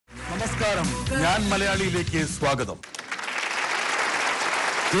നമസ്കാരം, Njan Malayaliയിലേക്ക് സ്വാഗതം.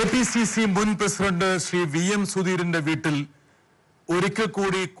 KPCC മുൻ പ്രസിഡന്റ് ശ്രീ VM സുധീറിന്റെ വീട്ടിൽ ഒരിക്കൽ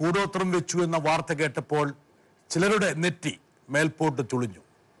കൂടി കൂടോത്രം വെച്ചു എന്ന വാർത്ത കേട്ടപ്പോൾ ചിലരുടെ നെറ്റി മേൽപോട്ട് തുളിഞ്ഞു.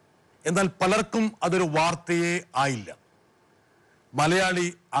 എന്നാൽ പലർക്കും അതൊരു വാർത്തയേ ആയില്ല. മലയാളി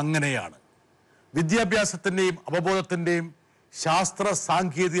അങ്ങനെയാണ്. വിദ്യാഭ്യാസത്തിന്റെയും അവബോധത്തിന്റെയും ശാസ്ത്ര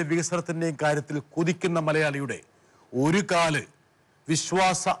സാങ്കേതിക വികസനത്തിന്റെയും കാര്യത്തിൽ കുതിക്കുന്ന മലയാളിയുടെ ഒരു കാല്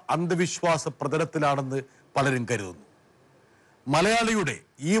വിശ്വാസ അന്ധവിശ്വാസ പ്രതലത്തിലാണെന്ന് പലരും കരുതുന്നു. മലയാളിയുടെ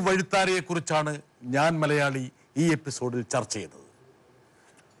ഈ വഴിത്താരയെക്കുറിച്ചാണ് ഞാൻ മലയാളി ഈ എപ്പിസോഡിൽ ചർച്ച ചെയ്തത്.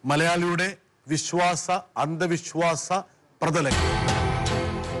 മലയാളിയുടെ വിശ്വാസ അന്ധവിശ്വാസ പ്രതലങ്ങൾ.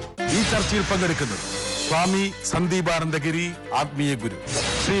 ഈ ചർച്ചയിൽ പങ്കെടുക്കുന്നത് സ്വാമി സന്ദീപാനന്ദഗിരി, ആത്മീയ ഗുരു,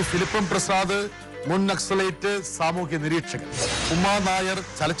 ശ്രീ ഫിലിപ്പം പ്രസാദ്, മുൻ നക്സലേറ്റ് സാമൂഹ്യ നിരീക്ഷകൻ, ഉമാ നായർ,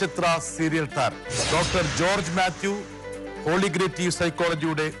 ചലച്ചിത്ര സീരിയൽ താരം, ഡോക്ടർ ജോർജ് മാത്യു, ഹോളിഗ്രേറ്റീവ്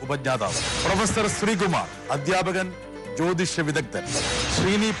സൈക്കോളജിയുടെ ഉപജ്ഞാതാവ്, പ്രൊഫസർ ശ്രീകുമാർ, അധ്യാപകൻ, ജ്യോതിഷ വിദഗ്ധൻ,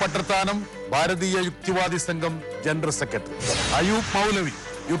 ശ്രീനി പട്ടർത്താനം, ഭാരതീയ യുക്തിവാദി സംഘം ജനറൽ സെക്രട്ടറി, അയൂബ് മൗലവി,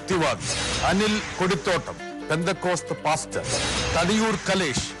 യുക്തിവാദി, അനിൽ കൊടിത്തോട്ടം, പെന്തക്കോസ്ത് പാസ്റ്റർ, തടിയൂർ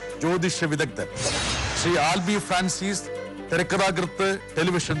കലേഷ്, ജ്യോതിഷ വിദഗ്ധൻ, ശ്രീ ആൽബി ഫ്രാൻസിസ്, തിരക്കഥാകൃത്ത്,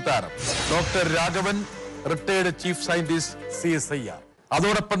 ടെലിവിഷൻ താരം, doctor Raghavan, retired chief scientist, CSIR.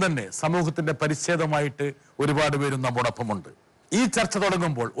 അതോടൊപ്പം തന്നെ സമൂഹത്തിന്റെ പരിച്ഛേദമായിട്ട് ഒരുപാട് പേരും നമ്മോടൊപ്പമുണ്ട്. ഈ ചർച്ച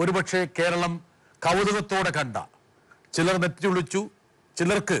തുടങ്ങുമ്പോൾ ഒരുപക്ഷെ കേരളം കൗതുകത്തോടെ കണ്ട ചിലർ നെറ്റി വിളിച്ചു,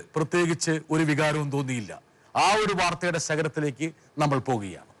 ചിലർക്ക് പ്രത്യേകിച്ച് ഒരു വികാരവും തോന്നിയില്ല. ആ ഒരു വാർത്തയുടെ ശകലത്തിലേക്ക് നമ്മൾ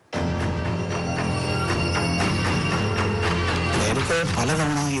പോകുകയാണ്. നേരത്തെ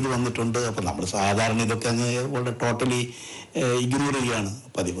പലതവണ ഇത് വന്നിട്ടുണ്ട്. അപ്പം നമ്മൾ സാധാരണ ഇതൊക്കെ അങ്ങ് വളരെ ടോട്ടലി ഇഗ്നോർ ചെയ്യുകയാണ്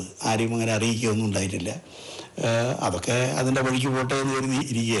പതിവ്. ആരെയും അങ്ങനെ അറിയിക്കുകയൊന്നും ഉണ്ടായിട്ടില്ല. അതൊക്കെ അതിൻ്റെ വഴിക്ക് പോട്ടെ എന്ന് കരുതി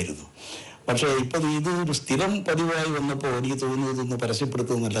ഇരിക്കുകയായിരുന്നു. പക്ഷേ ഇപ്പം ഇത് ഒരു സ്ഥിരം പതിവായി വന്നപ്പോൾ എനിക്ക് തോന്നുന്നത് ഇതൊന്ന്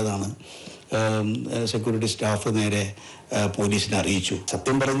പരസ്യപ്പെടുത്തുന്നത് നല്ലതാണ്. സെക്യൂരിറ്റി സ്റ്റാഫ് നേരെ പോലീസിനെ അറിയിച്ചു.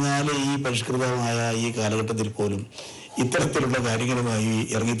 സത്യം പറഞ്ഞാൽ ഈ പരിഷ്കൃതമായ ഈ കാലഘട്ടത്തിൽ പോലും ഇത്തരത്തിലുള്ള കാര്യങ്ങളുമായി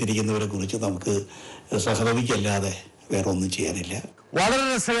ഇറങ്ങിത്തിരിക്കുന്നവരെ കുറിച്ച് നമുക്ക് സഹതപിക്കല്ലാതെ വേറെ ഒന്നും ചെയ്യാനില്ല. വളരെ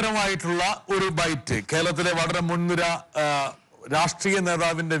രസകരമായിട്ടുള്ള ഒരു ബൈറ്റ്. കേരളത്തിലെ വളരെ മുൻനിര രാഷ്ട്രീയ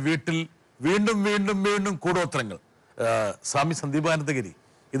നേതാവിന്റെ വീട്ടിൽ വീണ്ടും വീണ്ടും വീണ്ടും കൂടോത്രങ്ങൾ. സ്വാമി സന്ദീപാനന്ദഗിരി,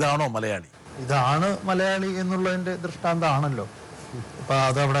 ഇതാണോ മലയാളി? ഇതാണ് മലയാളി എന്നുള്ളതിന്റെ ദൃഷ്ടാന്തമാണല്ലോ അപ്പൊ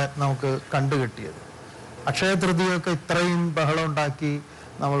അതവിടെ നമുക്ക് കണ്ടുകിട്ടിയത്. അക്ഷയ തൃതീയൊക്കെ ഇത്രയും ബഹളം ഉണ്ടാക്കി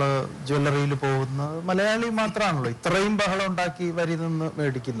നമ്മൾ ജ്വല്ലറിയിൽ പോകുന്നത് മലയാളി മാത്രമാണല്ലോ. ഇത്രയും ബഹളം ഉണ്ടാക്കി വരി നിന്ന്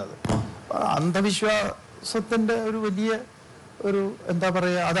മേടിക്കുന്നത് അന്ധവിശ്വാസത്തിന്റെ ഒരു വലിയ ഒരു എന്താ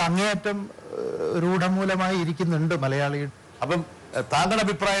പറയുക, അത് അങ്ങേയറ്റം രൂഢമൂലമായി ഇരിക്കുന്നുണ്ട് മലയാളി. അപ്പം താങ്കളുടെ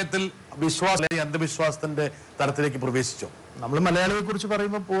അഭിപ്രായത്തിൽ അന്ധവിശ്വാസത്തിന്റെ തലത്തിലേക്ക് പ്രവേശിച്ചോ? നമ്മൾ മലയാളിയെ കുറിച്ച്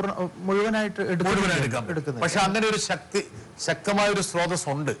പറയുമ്പോൾ മുഴുവനായിട്ട് എടുക്കുന്നത്. പക്ഷെ അങ്ങനെ ഒരു ശക്തമായ ഒരു സ്രോതസ്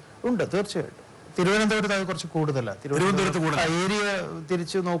ഉണ്ട്. തീർച്ചയായിട്ടും. തിരുവനന്തപുരത്ത് അത് കുറച്ച് കൂടുതലാണ്. തിരുവനന്തപുരത്ത് ഏരിയ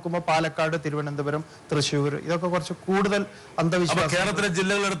തിരിച്ചു നോക്കുമ്പോൾ പാലക്കാട്, തിരുവനന്തപുരം, തൃശ്ശൂർ ഇതൊക്കെ കുറച്ച് കൂടുതൽ അന്ധവിശ്വാസം. കേരളത്തിലെ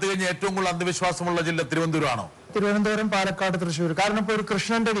ജില്ലകൾ എടുത്തു കഴിഞ്ഞാൽ ഏറ്റവും കൂടുതൽ അന്ധവിശ്വാസമുള്ള ജില്ല തിരുവനന്തപുരം ആണോ? തിരുവനന്തപുരം, പാലക്കാട്, തൃശ്ശൂർ. കാരണം ഇപ്പോൾ ഒരു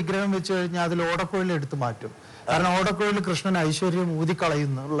കൃഷ്ണന്റെ വിഗ്രഹം വെച്ച് കഴിഞ്ഞാൽ അതിൽ ഓടക്കുഴൽ എടുത്തു മാറ്റും. കാരണം ഓടക്കുഴൽ കൃഷ്ണൻ ഐശ്വര്യം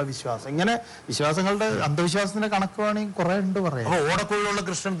ഊതിക്കളയുന്നുള്ള വിശ്വാസം. ഇങ്ങനെ വിശ്വാസങ്ങളുടെ അന്ധവിശ്വാസത്തിന്റെ കണക്ക് വേണമെങ്കിൽ കുറെ ഉണ്ട് പറയാം. ഓടക്കുഴലുള്ള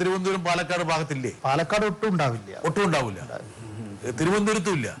കൃഷ്ണൻ തിരുവനന്തപുരം, പാലക്കാട് ഭാഗത്തില്ലേ? പാലക്കാട് ഒട്ടും ഉണ്ടാവില്ല.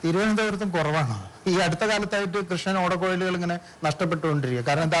 തിരുവനന്തപുരത്തും കുറവാണ്. ഈ അടുത്ത കാലത്തായിട്ട് കൃഷ്ണൻ ഓടക്കുഴലുകൾ ഇങ്ങനെ നഷ്ടപ്പെട്ടുകൊണ്ടിരിക്കുക.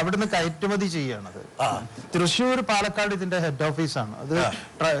 കാരണം ഇത് അവിടുന്ന് കയറ്റുമതി ചെയ്യണത്. തൃശ്ശൂർ, പാലക്കാട് ഇതിന്റെ ഹെഡ് ഓഫീസാണ്. അത്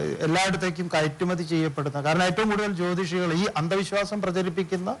എല്ലായിടത്തേക്കും കയറ്റുമതി ചെയ്യപ്പെടുന്ന. കാരണം ഏറ്റവും കൂടുതൽ ജ്യോതിഷികൾ, ഈ അന്ധവിശ്വാസം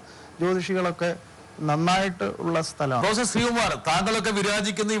പ്രചരിപ്പിക്കുന്ന ജ്യോതിഷികളൊക്കെ നന്നായിട്ട് ഉള്ള സ്ഥലമാണ്. പ്രൊഫസർ ശ്രീകുമാർ, താങ്കളൊക്കെ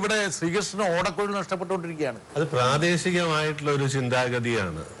വിരാജിക്കുന്ന ഇവിടെ ശ്രീകൃഷ്ണൻ ഓടക്കുഴൽ നഷ്ടപ്പെട്ടുകൊണ്ടിരിക്കുകയാണ്. അത് പ്രാദേശികമായിട്ടുള്ള ഒരു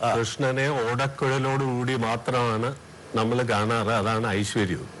ചിന്താഗതിയാണ്. കൃഷ്ണനെ ഓടക്കുഴലോടുകൂടി മാത്രമാണ് നമ്മൾ കാണാറ്. അതാണ്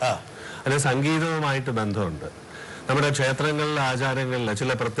ഐശ്വര്യവും. അതിന് സംഗീതവുമായിട്ട് ബന്ധമുണ്ട്. നമ്മുടെ ക്ഷേത്രങ്ങളിലെ ആചാരങ്ങളിൽ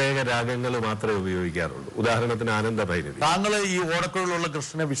ചില പ്രത്യേക രാഗങ്ങൾ മാത്രമേ ഉപയോഗിക്കാറുള്ളൂ. ഉദാഹരണത്തിന് ആനന്ദ ഭൈരവി. താങ്കൾ ഈ ഓടക്കുഴലുള്ള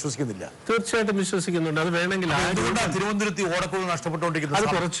കൃഷ്ണനെ വിശ്വസിക്കുന്നില്ല? തീർച്ചയായിട്ടും വിശ്വസിക്കുന്നുണ്ട്. അത് വേണമെങ്കിൽ തിരുവനന്തപുരത്ത് ഓടക്കുഴൽ നഷ്ടപ്പെട്ടുകൊണ്ടിരിക്കുന്നത് അത്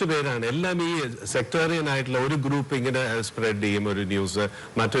കുറച്ചു പേരാണ്. എല്ലാം ഈ സെക്ടേറിയൻ ആയിട്ടുള്ള ഒരു ഗ്രൂപ്പ് ഇങ്ങനെ സ്പ്രെഡ് ചെയ്യും ഒരു ന്യൂസ്,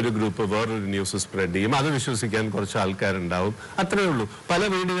 മറ്റൊരു ഗ്രൂപ്പ് വേറൊരു ന്യൂസ് സ്പ്രെഡ് ചെയ്യും. അത് വിശ്വസിക്കാൻ കുറച്ച് ആൾക്കാരുണ്ടാവും. അത്രേ ഉള്ളൂ. പല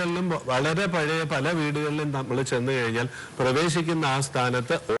വീടുകളിലും, വളരെ പഴയ പല വീടുകളിലും നമ്മൾ ചെന്ന് കഴിഞ്ഞാൽ പ്രവേശിക്കുന്ന ആ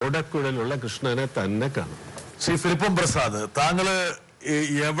സ്ഥാനത്ത് ഓടക്കുഴലുള്ള കൃഷ്ണനെ തന്നെ കാണും. ശ്രീ ഫിലിപ്പം പ്രസാദ്, താങ്കള്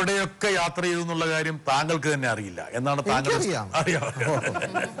എവിടെയൊക്കെ യാത്ര ചെയ്തു എന്നുള്ള കാര്യം താങ്കൾക്ക് തന്നെ അറിയില്ല എന്നാണ് താങ്കൾ അറിയാം.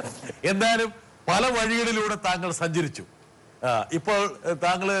 എന്തായാലും പല വഴികളിലൂടെ താങ്കൾ സഞ്ചരിച്ചു. ഇപ്പോൾ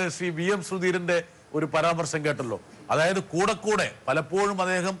താങ്കള് ശ്രീ VM സുധീറിന്റെ ഒരു പരാമർശം കേട്ടല്ലോ. അതായത് കൂടെ പലപ്പോഴും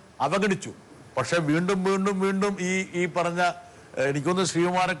അദ്ദേഹം അവഗണിച്ചു. പക്ഷെ വീണ്ടും വീണ്ടും വീണ്ടും ഈ പറഞ്ഞ എനിക്കൊന്ന്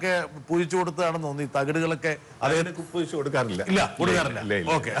ശ്രീകുമാരൊക്കെ പൂജിച്ചു കൊടുത്തതാണെന്ന് തോന്നി. ഈ തകിടുകളൊക്കെ അദ്ദേഹത്തിന് പൂജിച്ചു കൊടുക്കാറില്ല. ഇല്ല, കൊടുക്കാറില്ല.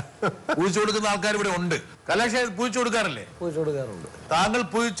 ഓക്കെ, പൂജിച്ചു കൊടുക്കുന്ന ആൾക്കാർ ഇവിടെ ഉണ്ട്. കലാശ പൂജിച്ചു കൊടുക്കാറില്ലേ? പൂജിച്ചു കൊടുക്കാറുണ്ട്. താങ്കൾ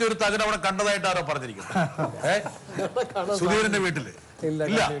പൂജിച്ച ഒരു തകിട് അവിടെ കണ്ടതായിട്ട് ആരോ പറഞ്ഞിരിക്കുന്നു. സുധീരന്റെ വീട്ടില്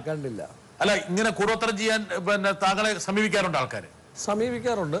ഇല്ല, കണ്ടില്ല. അല്ല, ഇങ്ങനെ കൂടോത്രം ചെയ്യാൻ പിന്നെ താങ്കളെ സമീപിക്കാറുണ്ട് ആൾക്കാർ?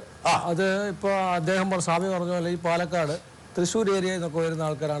 സമീപിക്കാറുണ്ട്. അത് ഇപ്പൊ അദ്ദേഹം സ്വാമി പറഞ്ഞ പോലെ ഈ പാലക്കാട് തൃശ്ശൂർ ഏരിയയിൽ നിന്നൊക്കെ വരുന്ന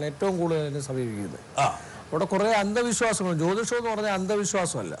ആൾക്കാരാണ് ഏറ്റവും കൂടുതൽ എന്നെ സമീപിക്കുന്നത്. അവിടെ കുറെ അന്ധവിശ്വാസങ്ങൾ, ജ്യോതിഷം എന്ന് പറഞ്ഞാൽ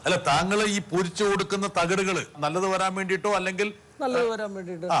അന്ധവിശ്വാസമല്ല. അല്ല, താങ്കൾ ഈ പൂജിച്ചു കൊടുക്കുന്ന തകിടുകള് നല്ലത് വരാൻ വേണ്ടിട്ടോ അല്ലെങ്കിൽ നല്ലത് വരാൻ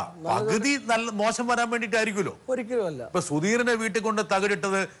വേണ്ടിട്ട്, പകുതി നല്ല മോശം വരാൻ വേണ്ടിട്ടായിരിക്കുമല്ലോ? ഒരിക്കലും അല്ല. ഇപ്പൊ സുധീരന്റെ വീട്ടിൽ കൊണ്ട്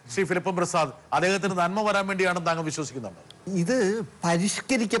തകിടിട്ടത് ശ്രീ ഫിലിപ്പം പ്രസാദ് അദ്ദേഹത്തിന് നന്മ വരാൻ വേണ്ടിയാണെന്ന് താങ്കൾ വിശ്വസിക്കുന്നുണ്ട്? ഇത്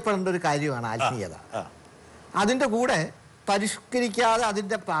പരിഷ്കരിക്കപ്പെടേണ്ട ഒരു കാര്യമാണ് ആത്മീയത. അതിന്റെ കൂടെ പരിഷ്കരിക്കാതെ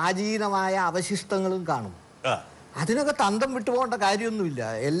അതിന്റെ പ്രാചീനമായ അവശിഷ്ടങ്ങളും കാണും. അതിനൊക്കെ തന്തം വിട്ടുപോകേണ്ട കാര്യമൊന്നുമില്ല.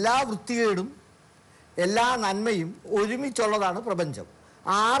 എല്ലാ വൃത്തികേടും എല്ലാ നന്മയും ഒരുമിച്ചുള്ളതാണ് പ്രപഞ്ചം.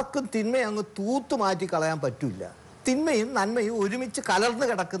 ആർക്കും തിന്മയെ അങ്ങ് തൂത്തു മാറ്റി കളയാൻ പറ്റില്ല. തിന്മയും നന്മയും ഒരുമിച്ച് കലർന്നു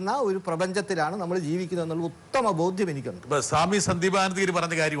കിടക്കുന്ന ഒരു പ്രപഞ്ചത്തിലാണ് നമ്മൾ ജീവിക്കുന്നത് എന്നുള്ള ഉത്തമ ബോധ്യം എനിക്കുണ്ട്. സ്വാമി സന്ദീപാനന്ദഗിരി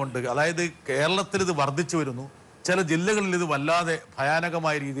പറഞ്ഞ കാര്യമുണ്ട്. അതായത് കേരളത്തിൽ ഇത് വർദ്ധിച്ചു വരുന്നു, ചില ജില്ലകളിൽ ഇത് വല്ലാതെ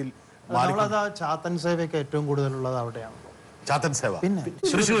ഭയാനകമായ രീതിയിൽ. ചാത്തൻ സേവയൊക്കെ ഏറ്റവും കൂടുതലുള്ളത് അവിടെയാണ്. ചാത്തൻ സേവ പിന്നെ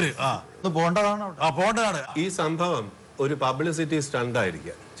തൃശ്ശൂര് പോകേണ്ടതാണ്. ഈ സംഭവം ഒരു പബ്ലിസിറ്റി സ്റ്റണ്ട്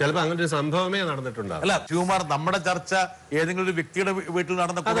ആയിരിക്കാം. ചിലപ്പോൾ അങ്ങനെ ഒരു സംഭവമേ നടന്നിട്ടുണ്ടാവും. അല്ല ശിവകുമാർ, നമ്മുടെ ചർച്ച ഏതെങ്കിലും ഒരു വ്യക്തിയുടെ വീട്ടിൽ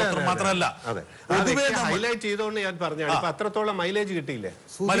നടന്ന കൂടോത്രം മാത്രമല്ല. ഹൈലൈറ്റ് ചെയ്തോണ്ട് ഞാൻ പറഞ്ഞാണ്. ഇപ്പൊ അത്രത്തോളം മൈലേജ് കിട്ടിയില്ലേ?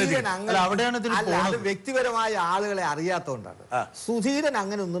 അവിടെയാണ് വ്യക്തിപരമായ ആളുകളെ അറിയാത്തോണ്ടാണ്. സുധീരൻ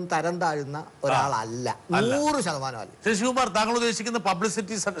അങ്ങനെ ഒന്നും തരം താഴുന്ന ഒരാളല്ല, 100% അല്ല. ശിവകുമാർ, താങ്കൾ ഉദ്ദേശിക്കുന്ന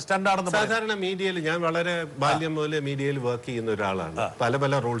പബ്ലിസിറ്റി സ്റ്റണ്ട് ആണെന്ന്? സാധാരണ മീഡിയയിൽ ഞാൻ വളരെ ബാല്യം മുതൽ മീഡിയയിൽ വർക്ക് ചെയ്യുന്ന ഒരാളാണ്.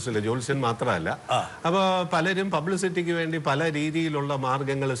 പല റോൾസിൽ, ജോത്സ്യൻ മാത്രമല്ല. അപ്പൊ പലരും പബ്ലിസിറ്റിക്ക് വേണ്ടി പല രീതിയിലുള്ള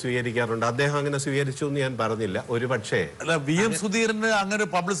മാർഗങ്ങൾ സ്വീകരിക്കാറുണ്ട്. അദ്ദേഹം അങ്ങനെ സ്വീകരിച്ചു എന്ന് ഞാൻ പറഞ്ഞില്ല. ഒരു പക്ഷേ VM സുധീരന് അങ്ങനെ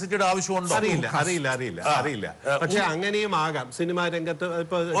പബ്ലിസിറ്റിയുടെ ആവശ്യമുണ്ടോ? അറിയില്ല. പക്ഷെ അങ്ങനെയും ആകാം സിനിമാ രംഗത്ത്.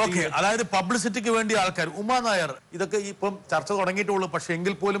 അതായത് പബ്ലിസിറ്റിക്ക് വേണ്ടി ആൾക്കാർ, ഉമാ നായർ, ഇതൊക്കെ ഇപ്പം ചർച്ച തുടങ്ങിയിട്ടുള്ളൂ. പക്ഷെ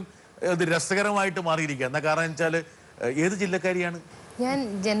എങ്കിൽ പോലും ഇത് രസകരമായിട്ട് മാറിയിരിക്കുക. എന്താ കാരണം വെച്ചാൽ, ഏത് ജില്ലക്കാരിയാണ്? ഞാൻ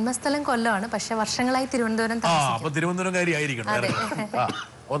ജന്മസ്ഥലം കൊല്ലമാണ്, പക്ഷെ വർഷങ്ങളായി തിരുവനന്തപുരം. അപ്പൊ തിരുവനന്തപുരം ആയിരിക്കണം.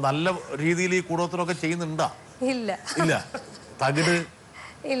 നല്ല രീതിയിൽ ഈ കൂടോത്രമൊക്കെ ചെയ്യുന്നുണ്ടോ? ഇല്ല. തകിട്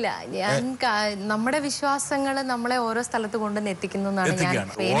ഇല്ല. ഞാൻ നമ്മുടെ വിശ്വാസങ്ങൾ നമ്മളെ ഓരോ സ്ഥലത്ത് കൊണ്ടുവന്ന് എത്തിക്കുന്നു എന്നാണ് ഞാൻ.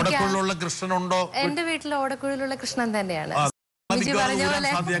 കൃഷ്ണനുണ്ടോ? എന്റെ വീട്ടിൽ ഓടക്കുഴലുള്ള കൃഷ്ണൻ തന്നെയാണ്.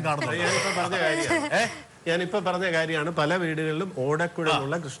 ഞാനിപ്പോ പറഞ്ഞ കാര്യമാണ്. പല വീടുകളിലും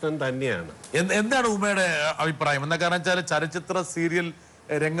ഓടക്കുഴലുള്ള കൃഷ്ണൻ തന്നെയാണ്. എന്താണ് ഉമ്മയുടെ അഭിപ്രായം? എന്താ കാരണം വെച്ചാൽ ചലച്ചിത്ര സീരിയൽ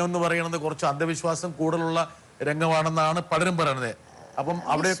രംഗം എന്ന് പറയുന്നത് കുറച്ച് അന്ധവിശ്വാസം കൂടുതലുള്ള രംഗമാണെന്നാണ് പലരും പറയുന്നത്. അപ്പം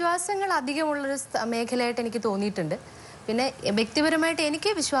അവിടെ വിശ്വാസങ്ങൾ അധികമുള്ളൊരു മേഖലയായിട്ട് എനിക്ക് തോന്നിയിട്ടുണ്ട്. പിന്നെ വ്യക്തിപരമായിട്ട് എനിക്ക്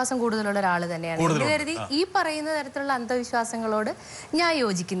വിശ്വാസം കൂടുതലുള്ള ഒരാൾ തന്നെയാണ്. എന്ന് കരുതി ഈ പറയുന്ന തരത്തിലുള്ള അന്ധവിശ്വാസങ്ങളോട് ഞാൻ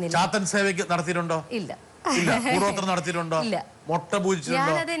യോജിക്കുന്നില്ല. ചാത്തൻ സേവയ്ക്ക് നടത്തിയിട്ടുണ്ടോ? ഇല്ല. നടത്തിയിട്ടുണ്ടോ? ഇല്ല. മുട്ട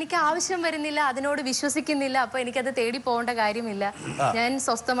പൂജിച്ചിട്ടുണ്ടോ? ഞാനത് എനിക്ക് ആവശ്യം വരുന്നില്ല, അതിനോട് വിശ്വസിക്കുന്നില്ല. അപ്പൊ എനിക്കത് തേടി പോകേണ്ട കാര്യമില്ല. ഞാൻ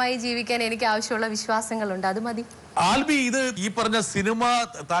സ്വസ്ഥമായി ജീവിക്കാൻ എനിക്ക് ആവശ്യമുള്ള വിശ്വാസങ്ങളുണ്ട്, അത് മതി. ആൽബി, ഇത് ഈ പറഞ്ഞ സിനിമ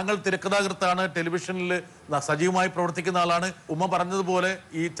താങ്കൾ തിരക്കഥാകൃത്താണ്, ടെലിവിഷനിൽ സജീവമായി പ്രവർത്തിക്കുന്ന ആളാണ്. ഉമ്മ പറഞ്ഞതുപോലെ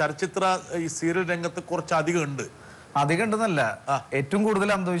ഈ ചലച്ചിത്ര ഈ സീരിയൽ രംഗത്ത് കുറച്ച് അധികം ഉണ്ട്. അധികം ഉണ്ടെന്നല്ല, ഏറ്റവും കൂടുതൽ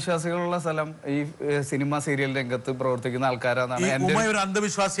അന്ധവിശ്വാസികളുള്ള സ്ഥലം ഈ സിനിമ സീരിയൽ രംഗത്ത് പ്രവർത്തിക്കുന്ന ആൾക്കാരാണ്. ഉമ്മ ഒരു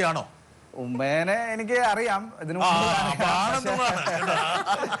അന്ധവിശ്വാസിയാണോ? ഉമ്മേനെ എനിക്ക് അറിയാം. ഇതിനു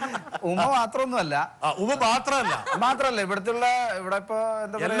ഉമ്മ മാത്രമൊന്നുമല്ല. ഇവിടെ ഇപ്പൊ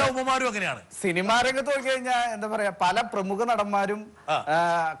എന്താ പറയാ, സിനിമാ രംഗത്ത് നോക്കി കഴിഞ്ഞാൽ എന്താ പറയാ, പല പ്രമുഖ നടന്മാരും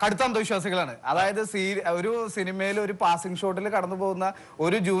കടുത്ത അന്ധവിശ്വാസികളാണ്. അതായത് ഒരു സിനിമയിൽ ഒരു പാസിംഗ് ഷോട്ടിൽ കടന്നു പോകുന്ന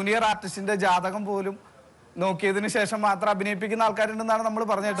ഒരു ജൂനിയർ ആർട്ടിസ്റ്റിന്റെ ജാതകം പോലും നോക്കിയതിനു ശേഷം മാത്രം അഭിനയിപ്പിക്കുന്ന ആൾക്കാരുണ്ടെന്നാണ് നമ്മൾ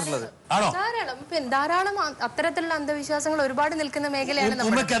പറഞ്ഞിട്ടുള്ളത്. ധാരാളം അത്തരത്തിലുള്ള അന്ധവിശ്വാസങ്ങൾ ഒരുപാട് നിൽക്കുന്ന മേഖലയാണ്.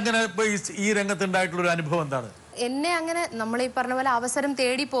 ഈ രംഗത്തുണ്ടായിട്ടുള്ള ഒരു അനുഭവം എന്താണ്? എന്നെ അങ്ങനെ നമ്മൾ ഈ പറഞ്ഞ പോലെ അവസരം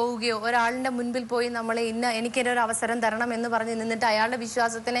തേടി പോവുകയോ ഒരാളിന്റെ മുൻപിൽ പോയി നമ്മളെ എനിക്കൊരു അവസരം തരണം എന്ന് പറഞ്ഞ് നിന്നിട്ട് അയാളുടെ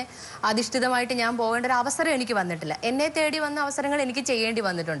വിശ്വാസത്തിനെ അധിഷ്ഠിതമായിട്ട് ഞാൻ പോകേണ്ട ഒരു അവസരം എനിക്ക് വന്നിട്ടില്ല. എന്നെ തേടി വന്ന അവസരങ്ങൾ എനിക്ക് ചെയ്യേണ്ടി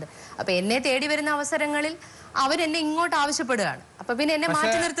വന്നിട്ടുണ്ട്. അപ്പൊ എന്നെ തേടി വരുന്ന അവസരങ്ങളിൽ അവരെന്നെ ഇങ്ങോട്ട് ആവശ്യപ്പെടുകയാണ്. അപ്പൊ പിന്നെ എന്നെ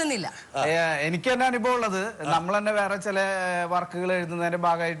മാറ്റി നിർത്തുന്നില്ല. എനിക്ക് തന്നെ അനുഭവം ഉള്ളത്, നമ്മൾ തന്നെ വേറെ ചില വർക്കുകൾ എഴുതുന്നതിന്റെ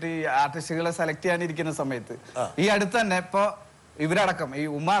ഭാഗമായിട്ട് ഈ ആർട്ടിസ്റ്റുകളെ സെലക്ട് ചെയ്യാനിരിക്കുന്ന സമയത്ത് ഈ അടുത്ത് തന്നെ ഇപ്പൊ ഇവരടക്കം ഈ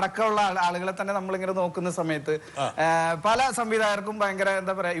ഉമ്മ അടക്കമുള്ള ആളുകളെ തന്നെ നമ്മളിങ്ങനെ നോക്കുന്ന സമയത്ത് പല സംവിധായകർക്കും ഭയങ്കര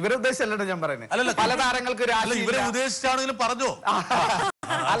എന്താ പറയാ, ഇവരെ ഉദ്ദേശിച്ചല്ലോ ഞാൻ പറയുന്നത്, പല താരങ്ങൾക്ക് ഉദ്ദേശിച്ചാണെങ്കിലും പറഞ്ഞോ.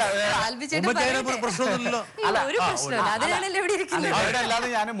 അവരല്ലാതെ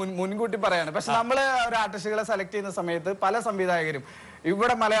ഞാൻ മുൻകൂട്ടി പറയാണ്. പക്ഷെ നമ്മള് ഒരു ആർട്ടിസ്റ്റുകളെ സെലക്ട് ചെയ്യുന്ന സമയത്ത് പല സംവിധായകരും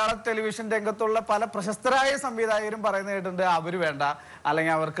ഇവിടെ മലയാള ടെലിവിഷൻ രംഗത്തുള്ള പല പ്രശസ്തരായ സംവിധായകരും പറയുന്ന കേട്ടിട്ടുണ്ട് അവര് വേണ്ട,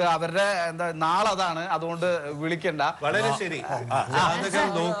 അല്ലെങ്കിൽ അവർക്ക് അവരുടെ എന്താ നാളതാണ്, അതുകൊണ്ട് വിളിക്കണ്ട. വളരെ ശരി.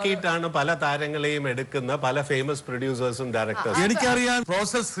 ജാതകം നോക്കിയിട്ടാണ് പല താരങ്ങളെയും എടുക്കുന്ന പല ഫേമസ് പ്രൊഡ്യൂസേഴ്സും ഡയറക്ടേഴ്സും. എനിക്കറിയാൻ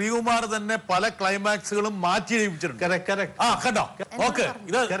പ്രൊഫസർ ശ്രീകുമാർ തന്നെ പല ക്ലൈമാക്സുകളും മാറ്റി എഴുതിച്ചിട്ടുണ്ട്. കണ്ടോ? ഓക്കെ,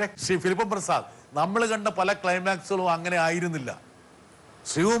 ഇത് ശ്രീ ഫിലിപ്പം പ്രസാദ്, നമ്മൾ കണ്ട പല ക്ലൈമാക്സുകളും അങ്ങനെ ആയിരുന്നില്ല.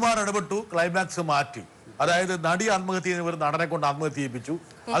 ശ്രീകുമാർ ഇടപെട്ടു, ക്ലൈമാക്സ് മാറ്റി. അതായത് നടി ആത്മഹത്യ ചെയ്യുന്നവർ നടനെ കൊണ്ട് ആത്മഹത്യ ചെയ്യിപ്പിച്ചു,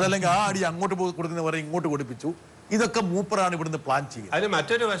 അതല്ലെങ്കിൽ ആ അടി അങ്ങോട്ട് കൊടുക്കുന്നവരെ ഇങ്ങോട്ട് കൊടുപ്പിച്ചു. ഇതൊക്കെ മൂപ്പറാണ് ഇവിടുന്ന് പ്ലാൻ ചെയ്യുന്നത്. അതിന്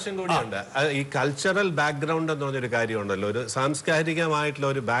മറ്റൊരു വശം കൂടിയുണ്ട്. ഈ കൾച്ചറൽ ബാക്ക്ഗ്രൗണ്ട് എന്ന് പറഞ്ഞൊരു കാര്യമുണ്ടല്ലോ, ഒരു സാംസ്കാരികമായിട്ടുള്ള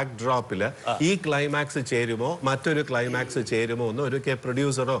ഒരു ബാക്ക് ഡ്രോപ്പില് ഈ ക്ലൈമാക്സ് ചേരുമോ മറ്റൊരു ക്ലൈമാക്സ് ചേരുമോ എന്ന് ഒരു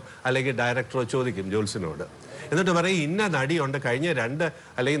പ്രൊഡ്യൂസറോ അല്ലെങ്കിൽ ഡയറക്ടറോ ചോദിക്കും ജോത്സ്യനോട്. എന്നിട്ട് പറയും ഇന്ന നടിയുണ്ട്, കഴിഞ്ഞ 2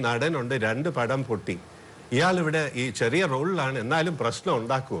 അല്ലെങ്കിൽ നടനുണ്ട്, 2 പടം പൊട്ടി, ഇയാൾ ഇവിടെ ഈ ചെറിയ റോളിലാണ്, എന്നാലും പ്രശ്നം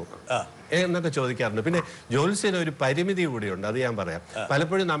ഉണ്ടാക്കുമോ എന്നൊക്കെ ചോദിക്കാറുണ്ട്. പിന്നെ ജോത്സ്യന് ഒരു പരിമിതി കൂടിയുണ്ട്, അത് ഞാൻ പറയാം.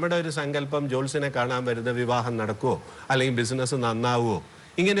 പലപ്പോഴും നമ്മുടെ ഒരു സങ്കല്പം ജോത്സ്യനെ കാണാൻ വരുന്ന വിവാഹം നടക്കുമോ അല്ലെങ്കിൽ ബിസിനസ് നന്നാവുമോ,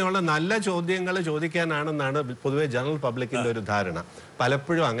 ഇങ്ങനെയുള്ള നല്ല ചോദ്യങ്ങൾ ചോദിക്കാനാണെന്നാണ് പൊതുവെ ജനറൽ പബ്ലിക്കിന്റെ ഒരു ധാരണ.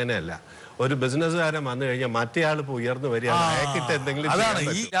 പലപ്പോഴും അങ്ങനെയല്ല. ഒരു ബിസിനസ്സുകാരൻ വന്നു കഴിഞ്ഞാൽ മറ്റേയാൾ ഇപ്പോൾ ഉയർന്നു വരികയാണ്, അയക്കിട്ട് എന്തെങ്കിലും. അതാണ്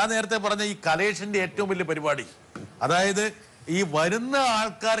ഞാൻ നേരത്തെ പറഞ്ഞ ഈ കലേഷിന്റെ ഏറ്റവും വലിയ പരിപാടി. അതായത് ഈ വരുന്ന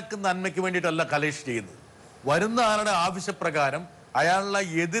ആൾക്കാർക്ക് നന്മയ്ക്ക് വേണ്ടിയിട്ടല്ല കലേഷ് ചെയ്യുന്നത്. വരുന്ന ആളുടെ ആവശ്യപ്രകാരം അയാളുടെ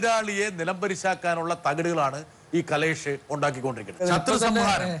എതിരാളിയെ നിലംപരിശാക്കാനുള്ള തകിടുകളാണ് ഈ കലേഷ് ഉണ്ടാക്കിക്കൊണ്ടിരിക്കുന്നത്. ശത്രു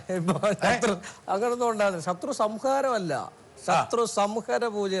സംഹാരം അങ്ങനൊന്നും ഉണ്ടാകുന്നത്. ശത്രു സംഹാരമല്ല, ശത്രു സംഹര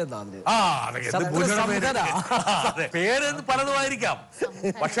പൂജ എന്നാണ്. പേര് പലതുമായിരിക്കാം.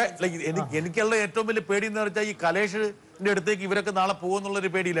 പക്ഷെ എനിക്കുള്ള ഏറ്റവും വലിയ പേടി എന്ന് വെച്ചാൽ ഈ കലേഷിന്റെ അടുത്തേക്ക് ഇവരൊക്കെ നാളെ പോകുന്നുള്ളൊരു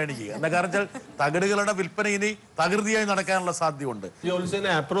പേടിയില്ല എനിക്ക്. എന്താ കാരണം വെച്ചാൽ തകിടുകളുടെ വിൽപ്പന ഇനി തകൃതിയായി നടക്കാനുള്ള സാധ്യതയുണ്ട്.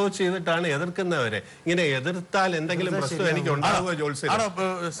 ജോത്സ്യനെ അപ്രോച്ച് ചെയ്തിട്ടാണ് എതിർക്കുന്നവരെ. ഇങ്ങനെ എതിർത്താൽ എന്തെങ്കിലും പ്രശ്നം എനിക്ക് ഉണ്ടാവുക ജോത്സ്യൻ? ആണോ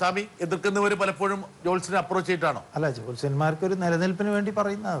സ്വാമി? എതിർക്കുന്നവര് പലപ്പോഴും ജോത്സ്യനെ അപ്രോച്ച് ചെയ്തിട്ടാണോ? അല്ല, ജോത്സ്യന്മാർക്ക് ഒരു നിലനിൽപ്പിന് വേണ്ടി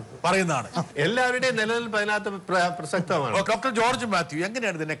പറയുന്നതാണ്. എല്ലാവരുടെയും നിലനിൽപ്പ് അതിനകത്ത് പ്രസക്തമാണ്. ഡോക്ടർ ജോർജ് മാത്യു,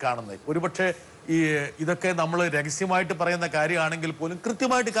 എങ്ങനെയാണ് ഇതിനെ കാണുന്നത്? ഒരുപക്ഷെ ഇതൊക്കെ നമ്മൾ രഹസ്യമായിട്ട് പറയുന്ന കാര്യമാണെങ്കിൽ പോലും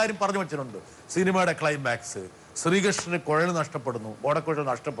കൃത്യമായിട്ട് കാര്യം പറഞ്ഞു വെച്ചിട്ടുണ്ട്. സിനിമയുടെ ക്ലൈമാക്സ്, ശ്രീകൃഷ്ണന് കുഴൽ നഷ്ടപ്പെടുന്നു, ഓടക്കുഴൽ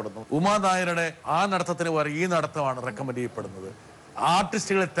നഷ്ടപ്പെടുന്നു, ഉമാനായരുടെ ആ നടത്തത്തിന് പകരം ഈ നടത്തമാണ് റെക്കമെൻഡ് ചെയ്യപ്പെടുന്നത്.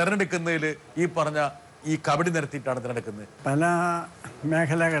 ആർട്ടിസ്റ്റുകളെ തെരഞ്ഞെടുക്കുന്നതിൽ ഈ പറഞ്ഞ ഈ കബഡി നിരത്തിയിട്ടാണ് തിരഞ്ഞെടുക്കുന്നത്. പല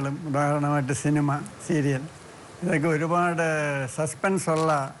മേഖലകളും, ഉദാഹരണമായിട്ട് സിനിമ, സീരിയൽ, ഇതൊക്കെ ഒരുപാട് സസ്പെൻസ്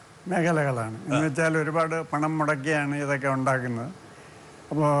ഉള്ള മേഖലകളാണ്. എന്ന് വെച്ചാൽ ഒരുപാട് പണം മുടക്കിയാണ് ഇതൊക്കെ ഉണ്ടാക്കുന്നത്.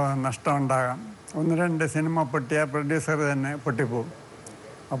 അപ്പോൾ നഷ്ടം ഉണ്ടാകാം. 1-2 സിനിമ പൊട്ടിയാൽ പ്രൊഡ്യൂസർ തന്നെ പൊട്ടിപ്പോവും.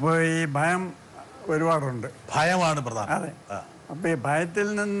 അപ്പോൾ ഈ ഭയം ഒരുപാടുണ്ട്. ഭയമാണ് പ്രധാനം. അതെ. അപ്പോൾ ഈ ഭയത്തിൽ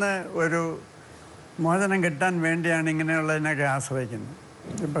നിന്ന് ഒരു മോചനം കിട്ടാൻ വേണ്ടിയാണ് ഇങ്ങനെയുള്ളതിനൊക്കെ ആശ്രയിക്കുന്നത്.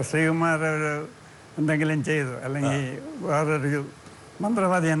 ഇപ്പം ശ്രീകുമാർ എന്തെങ്കിലും ചെയ്തു, അല്ലെങ്കിൽ വേറൊരു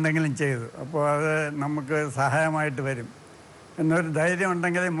മന്ത്രവാദി എന്തെങ്കിലും ചെയ്തു, അപ്പോൾ അത് നമുക്ക് സഹായമായിട്ട് വരും എന്നൊരു ധൈര്യം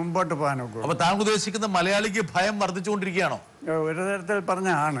ഉണ്ടെങ്കിൽ മുമ്പോട്ട് പോകാൻ നോക്കൂ. അപ്പൊ താങ്കൾ ഉദ്ദേശിക്കുന്ന മലയാളിക്ക് ഭയം വർദ്ധിച്ചുകൊണ്ടിരിക്കുകയാണോ? ഒരു തരത്തിൽ പറഞ്ഞ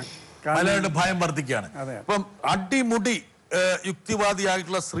ആണ്. മലയാളിയുടെ ഭയം വർദ്ധിക്കുകയാണ്. അപ്പം അടിമുടി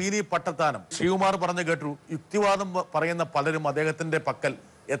യുക്തിവാദിയായിട്ടുള്ള ശ്രീനി പട്ടത്താനം ശ്രീകുമാർ പറഞ്ഞു കേട്ടു, യുക്തിവാദം പറയുന്ന പലരും അദ്ദേഹത്തിന്റെ പക്കൽ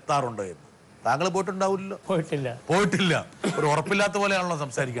എത്താറുണ്ട് എന്ന്. താങ്കൾ പോയിട്ടുണ്ടാവില്ലല്ലോ? പോയിട്ടില്ല. ഒരു ഉറപ്പില്ലാത്ത പോലെയാണല്ലോ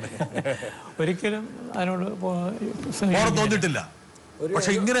സംസാരിക്കണേ. ഒരിക്കലും അതിനോട് തോന്നിയിട്ടില്ല.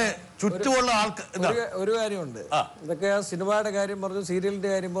 പക്ഷെ ഇങ്ങനെ ചുറ്റുമുള്ള ആൾക്കാർ ഒരു കാര്യമുണ്ട്. ഇതൊക്കെ സിനിമയുടെ കാര്യം പറഞ്ഞു, സീരിയലിന്റെ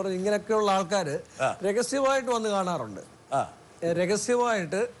കാര്യം പറഞ്ഞു, ഇങ്ങനെയൊക്കെയുള്ള ആൾക്കാര് രഹസ്യമായിട്ട് വന്ന് കാണാറുണ്ട്.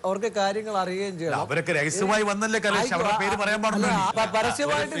 രഹസ്യമായിട്ട് അവർക്ക് കാര്യങ്ങൾ അറിയുകയും ചെയ്യണം. അവരൊക്കെ രഹസ്യമായി വന്നല്ലേ കലേഷ്, അവരുടെ പേര് പറയാൻ പാടില്ല.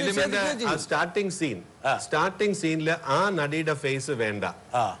 പരസ്യമായിട്ട് സ്റ്റാർട്ടിംഗ് സീനില് ആ നടിയുടെ ഫേസ് വേണ്ട,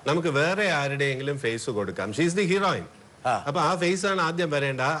 നമുക്ക് വേറെ ആരുടെയെങ്കിലും ഫേസ് കൊടുക്കാം. She's the heroine. അപ്പൊ ആ ഫേസ് ആണ് ആദ്യം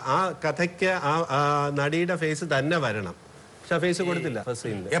വരേണ്ട. ആ കഥയ്ക്ക് ആ നടിയുടെ ഫേസ് തന്നെ വരണം. ഫേസ് കൊടുത്തില്ല.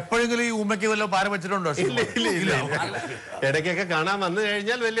 എപ്പോഴെങ്കിലും ഈ ഉമ്മയ്ക്ക് വല്ല പാരം വെച്ചിട്ടുണ്ടോ? ഇല്ല. ഇടയ്ക്കൊക്കെ കാണാൻ വന്നു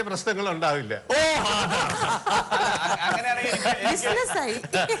കഴിഞ്ഞാൽ വലിയ പ്രശ്നങ്ങൾ ഉണ്ടാവില്ല.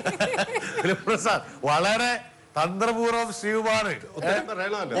 പ്രസാദ് വളരെ തന്ത്രപൂർവ്വം ശ്രീകുമാർ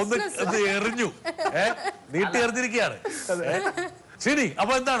ഒന്ന് എറിഞ്ഞു, നീട്ടി എറിഞ്ഞിരിക്കുകയാണ്. ശരി,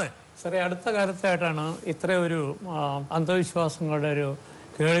 അപ്പൊ എന്താണ് സാറേ, അടുത്ത കാലത്തായിട്ടാണ് ഇത്ര ഒരു അന്ധവിശ്വാസങ്ങളുടെ ഒരു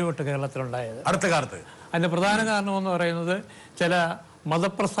കേളിവെട്ട് കേരളത്തിലുണ്ടായത്. അടുത്ത കാലത്ത് അതിന്റെ പ്രധാന കാരണമെന്ന് പറയുന്നത് ചില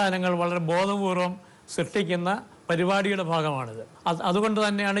മതപ്രസ്ഥാനങ്ങൾ വളരെ ബോധപൂർവം സൃഷ്ടിക്കുന്ന പരിപാടിയുടെ ഭാഗമാണിത്. അതുകൊണ്ട്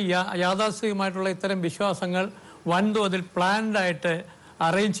തന്നെയാണ് യാഥാസ്ഥികമായിട്ടുള്ള ഇത്തരം വിശ്വാസങ്ങൾ വൻതോതിൽ പ്ലാൻഡായിട്ട്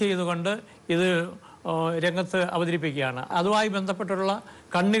അറേഞ്ച് ചെയ്തുകൊണ്ട് ഇത് രംഗത്ത് അവതരിപ്പിക്കുകയാണ്. അതുമായി ബന്ധപ്പെട്ടുള്ള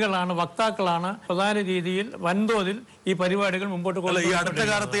കണ്ണികളാണ്, വക്താക്കളാണ് പ്രധാന രീതിയിൽ വൻതോതിൽ ഈ പരിപാടികൾ മുമ്പോട്ട് കൊണ്ടുപോകുന്നത്. ഈ അടുത്ത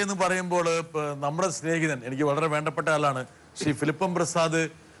കാലത്ത് എന്ന് പറയുമ്പോൾ നമ്മുടെ സ്നേഹിതൻ, എനിക്ക് വളരെ വേണ്ടപ്പെട്ട ആളാണ് ശ്രീ ഫിലിപ്പം പ്രസാദ്,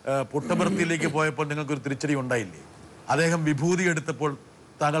 പുട്ടപർത്തിയിലേക്ക് പോയപ്പോൾ നിങ്ങൾക്കൊരു തിരിച്ചടി ഉണ്ടായില്ലേ? അദ്ദേഹം വിഭൂതി എടുത്തപ്പോൾ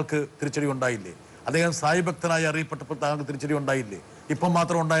താങ്കൾക്ക് തിരിച്ചടി ഉണ്ടായില്ലേ? അദ്ദേഹം സായി ഭക്തനായി അറിയപ്പെട്ടപ്പോൾ താങ്കൾക്ക് തിരിച്ചടി ഉണ്ടായില്ലേ? ഇപ്പം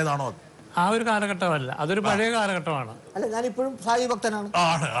മാത്രം ഉണ്ടായതാണോ? ആ ഒരു കാലഘട്ടമല്ല, അതൊരു പഴയ കാലഘട്ടമാണ്. അല്ല, ഞാനിപ്പോഴും സായി ഭക്തനാണ്.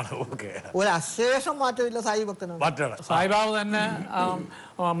 ഒരു അശേഷം മാറ്റമില്ല, സായി ഭക്തനാണ്. സായിബാബ തന്നെ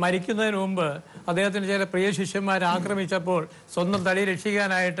മരിക്കുന്നതിന് മുമ്പ് അദ്ദേഹത്തിന് ചില പ്രിയ ശിഷ്യന്മാരെ ആക്രമിച്ചപ്പോൾ സ്വന്തം തടി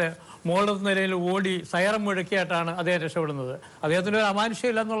രക്ഷിക്കാനായിട്ട് മോളുടെ നിലയിൽ ഓടി സൈറം മുഴക്കിയായിട്ടാണ് അദ്ദേഹം രക്ഷപ്പെടുന്നത്. അദ്ദേഹത്തിന് ഒരു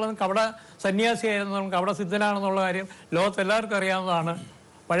അമാനുഷ്യമില്ല എന്നുള്ളതും കപട സന്യാസിയായിരുന്നതും കപട സിദ്ധനാണെന്നുള്ള കാര്യം ലോകത്ത് എല്ലാവർക്കും അറിയാവുന്നതാണ്.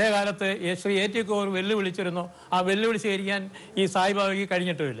 പഴയ കാലത്ത് ശ്രീ A.T. കോർ വെല്ലുവിളിച്ചിരുന്നു. ആ വെല്ലുവിളി സ്വീകരിക്കാൻ ഈ സായിബാബയ്ക്ക്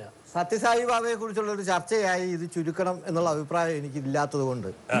കഴിഞ്ഞിട്ടുമില്ല. സത്യസായി ബാബയെ കുറിച്ചുള്ള ഒരു ചർച്ചയായി ഇത് ചുരുക്കണം എന്നുള്ള അഭിപ്രായം എനിക്ക് ഇല്ലാത്തത് കൊണ്ട്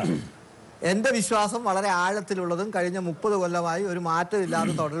എൻ്റെ വിശ്വാസം വളരെ ആഴത്തിലുള്ളതും കഴിഞ്ഞ 30 കൊല്ലമായി ഒരു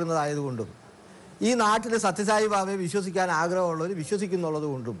മാറ്റമില്ലാതെ തുടരുന്നതായതുകൊണ്ടും ഈ നാട്ടിൽ സത്യസായി ബാബയെ വിശ്വസിക്കാൻ ആഗ്രഹമുള്ളവർ വിശ്വസിക്കുന്നുള്ളത്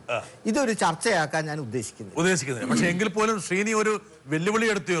കൊണ്ടും ഇതൊരു ചർച്ചയാക്കാൻ ഞാൻ ഉദ്ദേശിക്കുന്നത്. പക്ഷെ എങ്കിൽ പോലും ശ്രീനി ഒരു വെല്ലുവിളി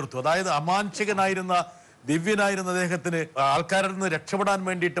എടുത്തുയർത്തു. അതായത് അമാനുഷികനായിരുന്ന ദിവ്യനായിരുന്ന അദ്ദേഹത്തിന് ആൾക്കാരിൽ നിന്ന് രക്ഷപ്പെടാൻ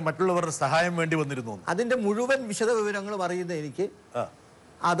വേണ്ടിയിട്ട് മറ്റുള്ളവരുടെ സഹായം വേണ്ടി വന്നിരുന്നു. അതിന്റെ മുഴുവൻ വിശദ വിവരങ്ങളും അറിയുന്ന എനിക്ക്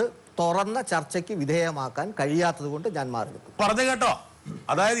അത് തുറന്ന ചർച്ചയ്ക്ക് വിധേയമാക്കാൻ കഴിയാത്തത് കൊണ്ട് ഞാൻ മാറി നിൽക്കും. പറഞ്ഞു കേട്ടോ.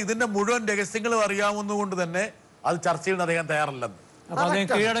 അതായത് ഇതിന്റെ മുഴുവൻ രഹസ്യങ്ങളും അറിയാവുന്നതുകൊണ്ട് തന്നെ അത് ചർച്ച ചെയ്യാൻ അദ്ദേഹം തയ്യാറല്ലെന്ന്.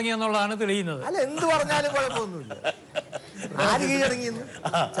 കീഴടങ്ങി എന്നുള്ളതാണ് തെളിയുന്നത്. അല്ല, എന്ത് പറഞ്ഞാലും കുഴപ്പമൊന്നുമില്ല. ആര് കീഴടങ്ങിയെന്ന്?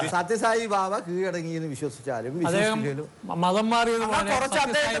 സത്യസായി ബാബ കീഴടങ്ങിയെന്ന് വിശ്വസിച്ചാലും മതം മാറിയത്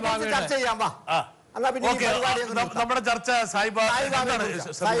ചർച്ച ചെയ്യാം. വാ, നമ്മുടെ ചർച്ച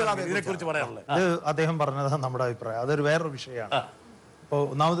ഇതിനെ കുറിച്ച് പറയാനുള്ളത്. അത് അദ്ദേഹം പറഞ്ഞത് നമ്മുടെ അഭിപ്രായം. അതൊരു വേറൊരു വിഷയമാണ്. ഇപ്പോൾ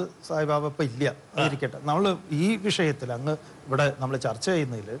ഒന്നാമത് സായിബാബ ഇപ്പം ഇല്ല, അതിരിക്കട്ടെ. നമ്മൾ ഈ വിഷയത്തിൽ അങ്ങ് ഇവിടെ നമ്മൾ ചർച്ച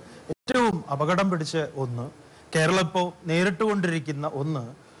ചെയ്യുന്നതിൽ ഏറ്റവും അപകടം പിടിച്ച ഒന്ന്, കേരളം ഇപ്പോൾ നേരിട്ടുകൊണ്ടിരിക്കുന്ന ഒന്ന്,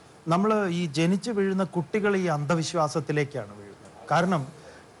 നമ്മൾ ഈ ജനിച്ചു വീഴുന്ന കുട്ടികൾ ഈ അന്ധവിശ്വാസത്തിലേക്കാണ് വീഴുന്നത്. കാരണം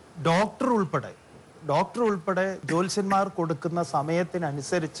ഡോക്ടർ ഉൾപ്പെടെ ജ്യോത്സ്യന്മാർ കൊടുക്കുന്ന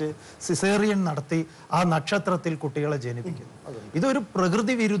സമയത്തിനനുസരിച്ച് സിസേറിയൻ നടത്തി ആ നക്ഷത്രത്തിൽ കുട്ടികളെ ജനിപ്പിക്കുന്നു. ഇതൊരു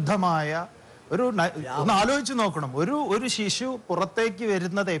പ്രകൃതി വിരുദ്ധമായ ഒന്ന് ആലോചിച്ച് നോക്കണം. ഒരു ശിശു പുറത്തേക്ക്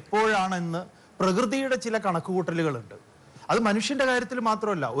വരുന്നത് എപ്പോഴാണെന്ന് പ്രകൃതിയുടെ ചില കണക്കുകൂട്ടലുകളുണ്ട്. അത് മനുഷ്യന്റെ കാര്യത്തിൽ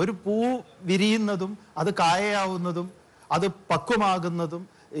മാത്രമല്ല, ഒരു പൂ വിരിയുന്നതും അത് കായയാവുന്നതും അത് പക്വമാകുന്നതും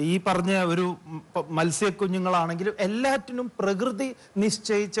ഈ പറഞ്ഞ ഒരു മത്സ്യക്കുഞ്ഞുങ്ങളാണെങ്കിലും എല്ലാറ്റിനും പ്രകൃതി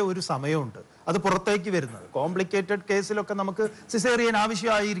നിശ്ചയിച്ച ഒരു സമയമുണ്ട് അത് പുറത്തേക്ക് വരുന്നത്. കോംപ്ലിക്കേറ്റഡ് കേസിലൊക്കെ നമുക്ക് സിസേറിയൻ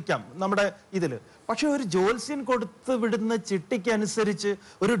ആവശ്യമായിരിക്കാം നമ്മുടെ ഇതിൽ. പക്ഷെ ഒരു ജ്യോത്സ്യൻ കൊടുത്ത് വിടുന്ന ചിട്ടിക്കനുസരിച്ച്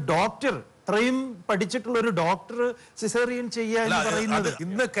ഒരു ഡോക്ടർ, ഇത്രയും പഠിച്ചിട്ടുള്ള ഒരു ഡോക്ടർ സിസേറിയൻ ചെയ്യാൻ പറയുന്നത്.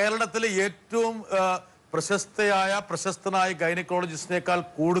 ഇന്ന് കേരളത്തിലെ ഏറ്റവും പ്രശസ്തനായ ഗൈനക്കോളജിസ്റ്റിനേക്കാൾ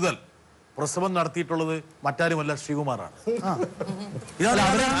കൂടുതൽ പ്രസവം നടത്തിയിട്ടുള്ളത് മറ്റാരുമല്ല, ശ്രീകുമാറാണ്.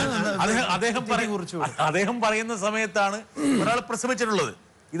 അദ്ദേഹം പറയുന്ന സമയത്താണ് ഒരാൾ പ്രസവിച്ചിട്ടുള്ളത്.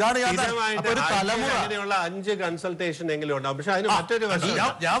 ഇതാണ് അങ്ങനെയുള്ള 5 കൺസൾട്ടേഷൻ എങ്കിലും ഉണ്ടാവും. പക്ഷെ അതിന് മറ്റൊരു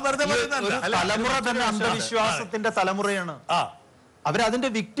ഞാൻ വെറുതെ തലമുറ തന്നെ അന്ധവിശ്വാസത്തിന്റെ തലമുറയാണ്.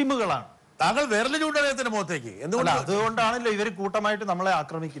 അവരതിന്റെ വിക്ടിമുകളാണ്. താങ്കൾ വിരൽ ചൂണ്ടദ്ദേഹത്തിന്റെ മുഖത്തേക്ക് എന്തുകൊണ്ട്? അതുകൊണ്ടാണല്ലോ ഇവര് കൂട്ടമായിട്ട് നമ്മളെ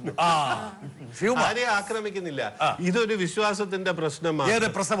ആക്രമിക്കുന്നത്. ആക്രമിക്കുന്നില്ല, ഇതൊരു വിശ്വാസത്തിന്റെ പ്രശ്നമാണ്.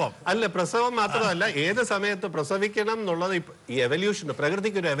 പ്രസവം അല്ല, പ്രസവം മാത്രമല്ല, ഏത് സമയത്ത് പ്രസവിക്കണം എന്നുള്ളത് ഈ എവല്യൂഷൻ,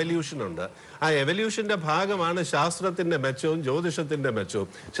 പ്രകൃതിക്ക് ഒരു എവല്യൂഷൻ ഉണ്ട്. ആ എവല്യൂഷന്റെ ഭാഗമാണ് ശാസ്ത്രത്തിന്റെ മെച്ചവും ജ്യോതിഷത്തിന്റെ മെച്ചവും.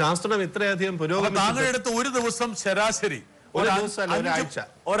 ശാസ്ത്രം ഇത്രയധികം പുരോഗമനം. താങ്കളുടെ അടുത്ത് ഒരു ദിവസം ശരാശരി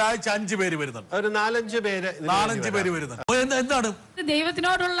ഒരാഴ്ച 5 പേര് വരുന്നുണ്ട്, ഒരു 4-5 പേര് വരുന്നുണ്ട്. എന്താണ്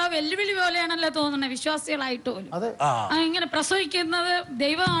ദൈവത്തിനോടുള്ള വെല്ലുവിളി പോലെയാണല്ലോ തോന്നുന്നത് വിശ്വാസികളായിട്ട് പോലും. ഇങ്ങനെ പ്രസവിക്കുന്നത്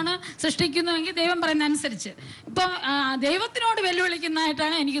ദൈവമാണ് സൃഷ്ടിക്കുന്നതെങ്കിൽ ദൈവം പറയുന്ന അനുസരിച്ച് ഇപ്പൊ ദൈവത്തിനോട്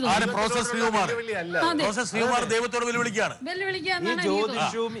വെല്ലുവിളിക്കുന്നതായിട്ടാണ് എനിക്ക് തോന്നുന്നത്.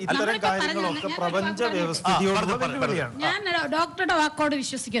 ഞാൻ ഡോക്ടറുടെ വാക്കോട്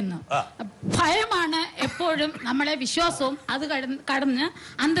വിശ്വസിക്കുന്നു. ഭയമാണ് എപ്പോഴും നമ്മളെ വിശ്വാസവും അത് കടന്ന്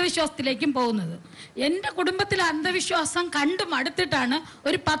അന്ധവിശ്വാസത്തിലേക്കും പോകുന്നത്. എന്റെ കുടുംബത്തിൽ അന്ധവിശ്വാസം കണ്ടു മടുത്തിട്ടാണ്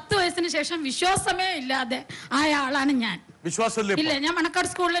ഒരു 10 വയസ്സിന് ശേഷം വിശ്വാസമേ ഇല്ലാതെ ആയ ആളാണ് ഞാൻ. ഇല്ല, ഞാൻ മണക്കാട്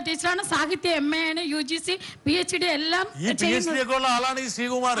സ്കൂളിലെ ടീച്ചറാണ്. സാഹിത്യ MA ആണ്, UGC PhD എല്ലാം ആളാണ് ഈ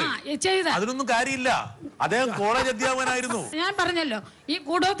ശ്രീകുമാർ. അതിനൊന്നും കാര്യമില്ല, അദ്ദേഹം കോളേജ് അധ്യാപകനായിരുന്നു. ഞാൻ പറഞ്ഞല്ലോ, ഈ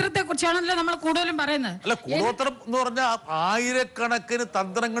കൂടോത്രത്തെ കുറിച്ചാണല്ലോ നമ്മൾ കൂടുതലും പറയുന്നത്. അല്ല, കൂടോത്രം എന്ന് പറഞ്ഞാൽ ആയിരക്കണക്കിന്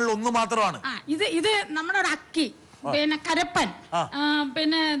തന്ത്രങ്ങൾ ഒന്ന് മാത്രമാണ്. ഇത് നമ്മുടെ ഒരു അക്കി, പിന്നെ കരപ്പൻ,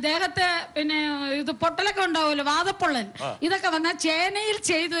 പിന്നെ ദേഹത്തെ പിന്നെ ഇത് പൊട്ടലൊക്കെ ഉണ്ടാവുമല്ലോ, വാതപ്പൊള്ളൽ, ഇതൊക്കെ വന്നാൽ ചേനയിൽ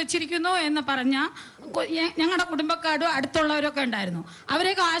ചെയ്തു വെച്ചിരിക്കുന്നു എന്ന് പറഞ്ഞ ഞങ്ങളുടെ കുടുംബക്കാരും അടുത്തുള്ളവരൊക്കെ ഉണ്ടായിരുന്നു.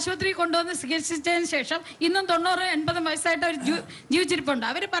 അവരെയൊക്കെ ആശുപത്രി കൊണ്ടുവന്ന് ചികിത്സിച്ചതിന് ശേഷം ഇന്നും 90-80 വയസ്സായിട്ട് അവർ ജീവിച്ചിരിപ്പുണ്ട്.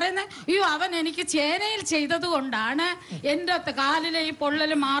 അവർ പറയുന്നത്, അയ്യോ അവൻ എനിക്ക് ചേനയിൽ ചെയ്തത് കൊണ്ടാണ് എന്റെ കാലിലെ ഈ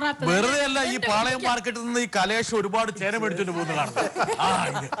പൊള്ളല് മാറാത്തത്. വെറുതെ അല്ല, ഈ പാളയം മാർക്കറ്റിൽ നിന്ന് ഈ കലേഷ് ഒരുപാട് ചേന മേടിച്ചോണ്ട് പോകുന്ന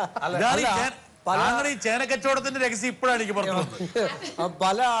കാണുന്നത്. ഈ ചേനക്കച്ചവടത്തിന്റെ രഹസ്യം ഇപ്പോഴാണ് എനിക്ക് പുറത്തു വന്നത്.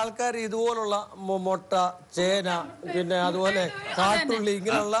 പല ആൾക്കാർ ഇതുപോലുള്ള മുട്ട, ചേന, പിന്നെ അതുപോലെ കാട്ടുള്ളി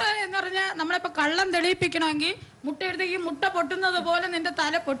ഇങ്ങനെയുള്ള എന്ന് പറഞ്ഞാൽ നമ്മളിപ്പോ കള്ളം തെളിയിപ്പിക്കണമെങ്കിൽ മുട്ട എടുത്തേക്ക് മുട്ട പൊട്ടുന്നത് പോലെ നിന്റെ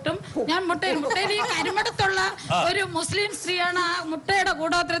തല പൊട്ടും. ഞാൻ മുട്ടയിൽ ഈ കരിമടത്തുള്ള ഒരു മുസ്ലിം സ്ത്രീയാണ് ആ മുട്ടയുടെ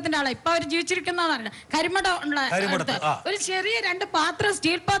കൂടോത്രത്തിന്റെ ആളെ. ഇപ്പൊ അവർ ജീവിച്ചിരിക്കുന്നതാണ്. കരിമടം ഉള്ള ഒരു ചെറിയ 2 പാത്രം,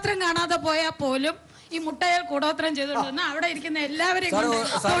 സ്റ്റീൽ പാത്രം കാണാതെ പോയാൽ പോലും ഈ മുട്ടയിൽ കൂടോത്രം ചെയ്തുകൊണ്ടിരുന്ന അവിടെ ഇരിക്കുന്ന എല്ലാവരെയും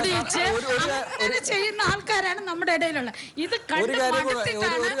പൊടിയിച്ച് അങ്ങനെ ചെയ്യുന്ന ആൾക്കാരാണ് നമ്മുടെ ഇടയിലുള്ള. ഇത്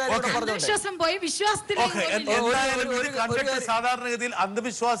വിശ്വാസം പോയി വിശ്വാസത്തിലേക്ക്. സാധാരണഗതിയിൽ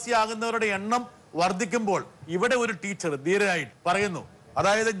അന്ധവിശ്വാസിയാകുന്നവരുടെ എണ്ണം വർദ്ധിക്കുമ്പോൾ ഇവിടെ ഒരു ടീച്ചർ ധീരനായിട്ട് പറയുന്നു,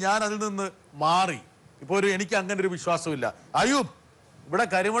 അതായത് ഞാൻ അതിൽ നിന്ന് മാറി, ഇപ്പൊ എനിക്ക് അങ്ങനെ ഒരു വിശ്വാസമില്ല. അയ്യൂബ്, ഇവിടെ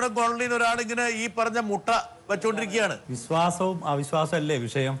കരിമടം കോളനിയിൽ ഒരാളിങ്ങനെ ഈ പറഞ്ഞ മുട്ട വെച്ചോണ്ടിരിക്കുകയാണ്. വിശ്വാസവും അവിശ്വാസവും അല്ലേ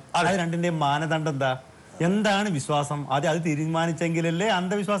വിഷയം? അത് രണ്ടിന്റെയും മാനദണ്ഡം എന്താണ് വിശ്വാസം? ആദ്യം അത് തീരുമാനിച്ചെങ്കിലല്ലേ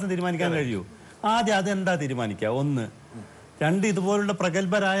അന്ധവിശ്വാസം തീരുമാനിക്കാൻ കഴിയൂ. ആദ്യം അതെന്താ തീരുമാനിക്കുക? 1. 2, ഇതുപോലുള്ള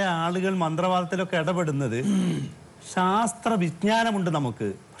പ്രഗത്ഭരായ ആളുകൾ മന്ത്രവാദത്തിലൊക്കെ ഇടപെടുന്നത് ശാസ്ത്ര വിജ്ഞാനമുണ്ട് നമുക്ക്,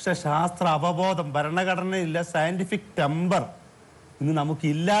 പക്ഷെ ശാസ്ത്ര അവബോധം, ഭരണഘടനയില്ല, സയന്റിഫിക് ടെമ്പർ ഇന്ന് നമുക്ക്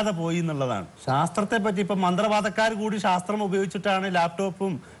ഇല്ലാതെ പോയി എന്നുള്ളതാണ്. ശാസ്ത്രത്തെ പറ്റി ഇപ്പൊ മന്ത്രവാദക്കാർ കൂടി ശാസ്ത്രം ഉപയോഗിച്ചിട്ടാണ്,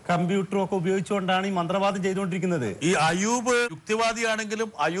 ലാപ്ടോപ്പും കമ്പ്യൂട്ടറും ഒക്കെ ഉപയോഗിച്ചുകൊണ്ടാണ് ഈ മന്ത്രവാദം ചെയ്തുകൊണ്ടിരിക്കുന്നത്. ഈ അയൂബ് യുക്തിവാദിയാണെങ്കിലും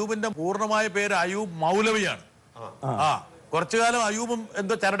അയൂബിന്റെ പൂർണ്ണമായ പേര് അയൂബ് മൗലവിയാണ്. കുറച്ചു കാലം അയൂബും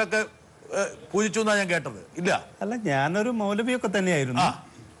എന്തോ ചരടൊക്കെ പൂജിച്ചു എന്നാ ഞാൻ കേട്ടത്. ഇല്ല, അല്ല, ഞാനൊരു മൗലവിയൊക്കെ തന്നെയായിരുന്നു.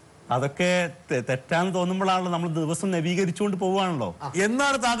 അതൊക്കെ തെറ്റാന്ന് തോന്നുമ്പോഴാണല്ലോ നമ്മൾ ദിവസം നവീകരിച്ചുകൊണ്ട് പോവുകയാണല്ലോ.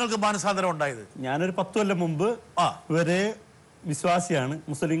 എന്നാണ് താങ്കൾക്ക് മാനസാന്തരം ഉണ്ടായത്? ഞാനൊരു 10 കൊല്ലം മുമ്പ് ഇവരെ വിശ്വാസിയാണ്.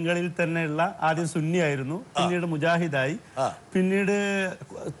 മുസ്ലിങ്ങളിൽ തന്നെയുള്ള ആദ്യം സുന്നിയായിരുന്നു, പിന്നീട് മുജാഹിദായി, പിന്നീട്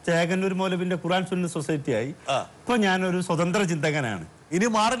ചേകന്നൂർ മൗലവിന്റെ ഖുർആൻ സുന്ന സൊസൈറ്റി ആയി. ഇപ്പൊ ഞാനൊരു സ്വതന്ത്ര ചിന്തകനാണ്. ഇനി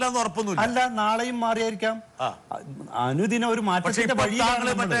മാറില്ലെന്ന് ഉറപ്പൊന്നുമില്ല. അല്ല, നാളെയും മാറിയായിരിക്കാം. അനുദിനം ഒരു മാറ്റത്തിന്റെ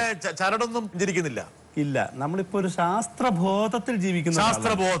വഴിയാണ്. ചരടൊന്നും ചിരിക്കുന്നില്ല. ഇല്ല, നമ്മളിപ്പോ ഒരു ശാസ്ത്രബോധത്തിൽ ജീവിക്കുന്നു.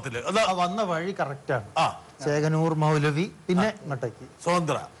 ശാസ്ത്രബോധത്തിൽ വന്ന വഴി കറക്റ്റാണ്. ചേകനൂർ മൗലവി, പിന്നെ ഇങ്ങോട്ടേക്ക്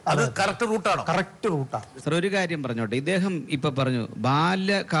സ്വതന്ത്ര. അത് കറക്റ്റ് റൂട്ടാണോ? കറക്റ്റ് റൂട്ടാണ്. സർ, ഒരു കാര്യം പറഞ്ഞോട്ടെ. ഇദ്ദേഹം ഇപ്പൊ പറഞ്ഞു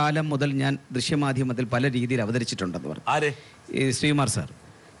ബാല്യകാലം മുതൽ ഞാൻ ദൃശ്യമാധ്യമത്തിൽ പല രീതിയിൽ അവതരിച്ചിട്ടുണ്ടെന്ന് പറഞ്ഞു. ശ്രീകുമാർ സാർ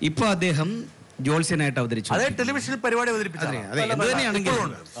ഇപ്പൊ അദ്ദേഹം ജോത്സ്യനായിട്ട് അവതരിച്ചു. ടെലിവിഷനിൽ പരിപാടി എന്ത്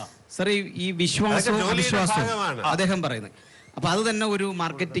തന്നെയാണെങ്കിലും സാർ ഈ വിശ്വാസവും അവിശ്വാസവും അദ്ദേഹം പറയുന്നത്, അപ്പൊ അത് തന്നെ ഒരു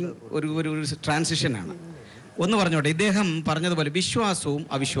മാർക്കറ്റിംഗ് ഒരു ട്രാൻസിഷനാണ്. ഒന്ന് പറഞ്ഞോട്ടെ, ഇദ്ദേഹം പറഞ്ഞതുപോലെ വിശ്വാസവും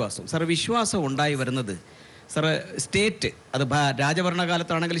അവിശ്വാസവും. സാർ, വിശ്വാസം ഉണ്ടായി വരുന്നത് സാർ സ്റ്റേറ്റ്, അത്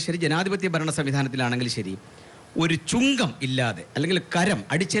രാജഭരണകാലത്താണെങ്കിലും ശരി, ജനാധിപത്യ ഭരണ സംവിധാനത്തിലാണെങ്കിലും ശരി, ഒരു ചുങ്കം ഇല്ലാതെ അല്ലെങ്കിൽ കരം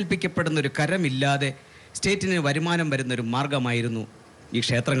അടിച്ചേൽപ്പിക്കപ്പെടുന്ന ഒരു കരമില്ലാതെ സ്റ്റേറ്റിന് വരുമാനം വരുന്ന ഒരു മാർഗമായിരുന്നു ഈ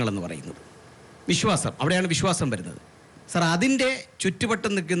ക്ഷേത്രങ്ങളെന്ന് പറയുന്നത്. വിശ്വാസം, അവിടെയാണ് വിശ്വാസം വരുന്നത്. സാർ, അതിൻ്റെ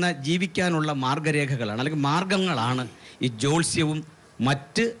ചുറ്റുവട്ടം നിൽക്കുന്ന ജീവിക്കാനുള്ള മാർഗരേഖകളാണ് അല്ലെങ്കിൽ മാർഗങ്ങളാണ് ഈ ജ്യോത്സ്യവും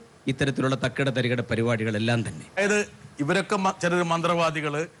മറ്റ് ഇത്തരത്തിലുള്ള തക്കിട തരികട പരിപാടികളെല്ലാം തന്നെ. അതായത് ഇവരൊക്കെ ചിലർ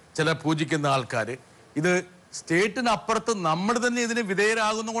മന്ത്രവാദികള്, ചില പൂജിക്കുന്ന ആൾക്കാര്, ഇത് സ്റ്റേറ്റിനപ്പുറത്ത് നമ്മൾ തന്നെ ഇതിന്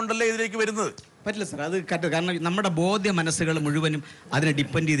വിധേയരാകുന്ന കൊണ്ടല്ലേ ഇതിലേക്ക് വരുന്നത്? പറ്റില്ല സാർ, അത് കാരണം നമ്മുടെ ബോധ്യ മനസ്സുകൾ മുഴുവനും അതിനെ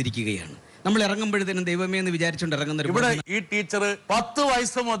ഡിപ്പെൻഡ് ചെയ്തിരിക്കുകയാണ്. നമ്മൾ ഇറങ്ങുമ്പോഴത്തേനും ദൈവമേ എന്ന് വിചാരിച്ചുകൊണ്ട് ഇറങ്ങുന്ന ഇവിടെ ഈ ടീച്ചർ 10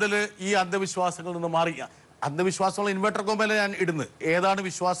 വയസ്സ് മുതൽ ഈ അന്ധവിശ്വാസങ്ങളിൽ നിന്ന് മാറി. അന്ധവിശ്വാസങ്ങൾ ഇൻവെർട്ടർ കോമ്പയിലാണ് ഞാൻ ഇടുന്നത്. ഏതാണ്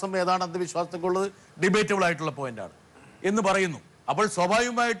വിശ്വാസം, ഏതാണ് അന്ധവിശ്വാസമൊക്കെ ഉള്ളത് ഡിബേറ്റബിൾ ആയിട്ടുള്ള പോയിന്റാണ് എന്ന് പറയുന്നു. അപ്പോൾ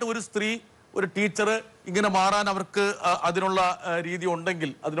സ്വാഭാവികമായിട്ട് ഒരു സ്ത്രീ, ഒരു ടീച്ചർ ഇങ്ങനെ മാറാൻ അവർക്ക് അതിനുള്ള രീതി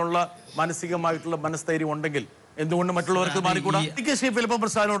ഉണ്ടെങ്കിൽ, അതിനുള്ള മാനസികമായിട്ടുള്ള മനസ്ഥൈര്യം ഉണ്ടെങ്കിൽ എന്തുകൊണ്ട് മറ്റുള്ളവർക്ക് മാറിക്കൂടാ? എനിക്ക് ശ്രീ ഫിലിപ്പ്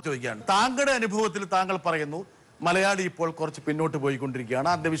പ്രസാദിനോട് ചോദിക്കുകയാണ്, താങ്കളുടെ അനുഭവത്തിൽ താങ്കൾ പറയുന്നു മലയാളി ഇപ്പോൾ കുറച്ച് പിന്നോട്ട് പോയിക്കൊണ്ടിരിക്കുകയാണ്,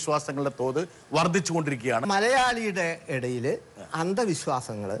 അന്ധവിശ്വാസങ്ങളുടെ തോത് വർദ്ധിച്ചുകൊണ്ടിരിക്കുകയാണ്. മലയാളിയുടെ ഇടയിൽ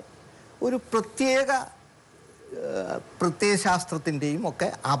അന്ധവിശ്വാസങ്ങൾ ഒരു പ്രത്യയശാസ്ത്രത്തിൻ്റെയും ഒക്കെ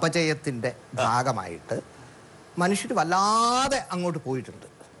അപജയത്തിൻ്റെ ഭാഗമായിട്ട് മനുഷ്യർ വല്ലാതെ അങ്ങോട്ട് പോയിട്ടുണ്ട്.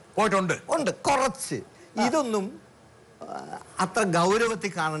 കുറച്ച്. ഇതൊന്നും അത്ര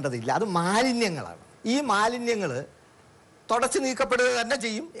ഗൗരവത്തിൽ കാണേണ്ടതില്ല. അത് മാലിന്യങ്ങളാണ്. ഈ മാലിന്യങ്ങൾ തുടച്ചു നീക്കപ്പെടുക തന്നെ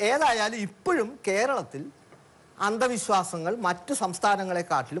ചെയ്യും. ഏതായാലും ഇപ്പോഴും കേരളത്തിൽ അന്ധവിശ്വാസങ്ങൾ മറ്റു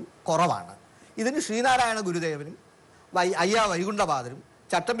സംസ്ഥാനങ്ങളെക്കാട്ടിലും കുറവാണ്. ഇതിന് ശ്രീനാരായണ ഗുരുദേവനും അയ്യാ വൈകുണ്ഠപാദരും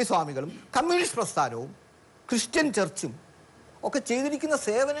ചട്ടമ്പി സ്വാമികളും കമ്മ്യൂണിസ്റ്റ് പ്രസ്ഥാനവും ക്രിസ്ത്യൻ ചർച്ചും ഒക്കെ ചെയ്തിരിക്കുന്ന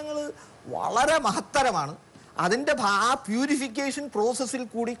സേവനങ്ങൾ വളരെ മഹത്തരമാണ്. അതിൻ്റെ ആ പ്യൂരിഫിക്കേഷൻ പ്രോസസ്സിൽ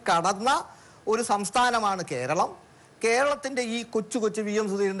കൂടി കടന്ന ഒരു സംസ്ഥാനമാണ് കേരളം. കേരളത്തിൻ്റെ ഈ കൊച്ചു വി.എം.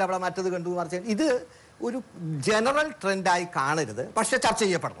 സുധീരൻ്റെ അവിടെ മറ്റത് കണ്ടു മറിച്ചാൽ ഇത് ഒരു ജനറൽ ട്രെൻഡായി കാണരുത്. പക്ഷെ ചർച്ച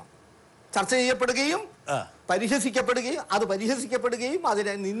ചെയ്യപ്പെടുകയും പരിഹസിക്കപ്പെടുകയും അത് പരിഹസിക്കപ്പെടുകയും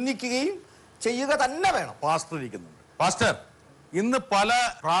അതിനെ നിന്ദിക്കുകയും ചെയ്യുക തന്നെ വേണം. പാസ്റ്റർ ഇരിക്കുന്നുണ്ട്. പാസ്റ്റർ, ഇന്ന് പല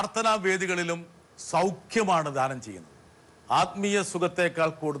പ്രാർത്ഥനാ വേദികളിലും സൗഖ്യമാണ് ദാനം ചെയ്യുന്നത്. ആത്മീയ സുഖത്തേക്കാൾ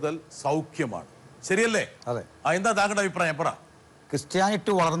കൂടുതൽ സൗഖ്യമാണ്. ശരിയല്ലേ? അതെ. എന്താ താങ്കളുടെ അഭിപ്രായം? പറ.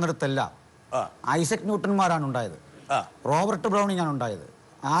 ക്രിസ്ത്യാനിറ്റി വളർന്നിടത്തെല്ലാം ഐസക് ന്യൂട്ടന്മാരാണ് ഉണ്ടായത്, റോബർട്ട് ബ്രൗണിംഗ് ആണ് ഉണ്ടായത്,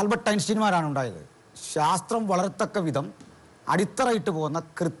 ആൽബർട്ട് ഐൻസ്റ്റീൻമാരാണ് ഉണ്ടായത്. ശാസ്ത്രം വളരത്തക്ക വിധം അടിത്തറയിട്ട് പോകുന്ന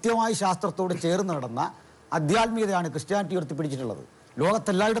കൃത്യമായി ശാസ്ത്രത്തോട് ചേർന്ന് നടന്ന ആധ്യാത്മികതയാണ് ക്രിസ്ത്യാനിറ്റി ഉയർത്തിപ്പിടിച്ചിട്ടുള്ളത്.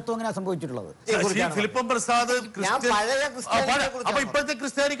 ലോകത്തെല്ലായിടത്തും അങ്ങനെ സംഭവിച്ചിട്ടുള്ളത്. ഫിലിപ്പം പ്രസാദ് ഇപ്പോഴത്തെ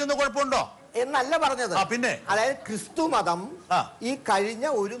ക്രിസ്ത്യാനിക്കൊന്നും കുഴപ്പമുണ്ടോ എന്നല്ല പറഞ്ഞത്. പിന്നെ അതായത് ക്രിസ്തു മതം ഈ കഴിഞ്ഞ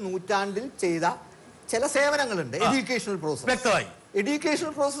ഒരു നൂറ്റാണ്ടിൽ ചെയ്ത ചില സേവനങ്ങളുണ്ട്. എഡ്യൂക്കേഷണൽ പ്രോസസ്, വ്യക്തമായി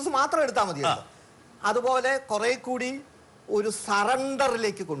എഡ്യൂക്കേഷണൽ പ്രോസസ് മാത്രം എടുത്താൽ മതിയല്ലോ. അതുപോലെ കുറെ കൂടി ഒരു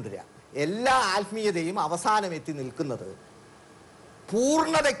സറണ്ടറിലേക്ക് കൊണ്ടുവരിക. എല്ലാ ആത്മീയതയും അവസാനം എത്തി നിൽക്കുന്നത്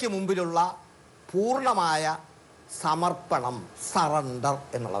പൂർണ്ണതയ്ക്ക് മുമ്പിലുള്ള പൂർണ്ണമായ സമർപ്പണം, സറണ്ടർ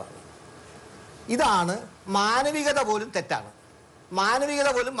എന്നുള്ളതാണ്. ഇതാണ് മാനവികത പോലും തെറ്റാണ്. മാനവികത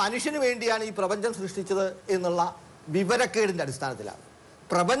പോലും മനുഷ്യന് വേണ്ടിയാണ് ഈ പ്രപഞ്ചം സൃഷ്ടിച്ചത് എന്നുള്ള വിവരക്കേടിൻ്റെ അടിസ്ഥാനത്തിലാണ്.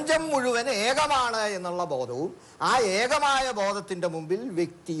 പ്രപഞ്ചം മുഴുവൻ ഏകമാണ് എന്നുള്ള ബോധവും ആ ഏകമായ ബോധത്തിൻ്റെ മുമ്പിൽ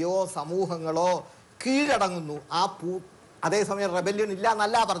വ്യക്തിയോ സമൂഹങ്ങളോ കീഴടങ്ങുന്നു. അതേസമയം റെബല്യൻ ഇല്ല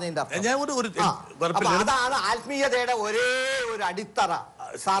എന്നല്ല പറഞ്ഞതിന്റെ അർത്ഥം. അതാണ് ആത്മീയതയുടെ ഒരേ ഒരു അടിത്തറ,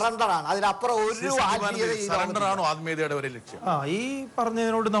 സറണ്ടറാണ്. അതിനപ്പുറം ഒരു സറണ്ടറാണോ ആത്മീയതയുടെ ഒരു ലക്ഷ്യം? ഈ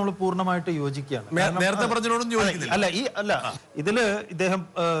പറഞ്ഞതിനോട് നമ്മൾ പൂർണ്ണമായിട്ട് യോജിക്കുകയാണ്. നേരത്തെ പറഞ്ഞതിനോടും യോജിക്കുന്നില്ല. ഇതില് ഇദ്ദേഹം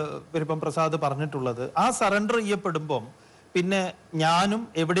പെരുപ്പം പ്രസാദ് പറഞ്ഞിട്ടുള്ളത് ആ സറണ്ടർ ചെയ്യപ്പെടുമ്പം പിന്നെ ഞാനും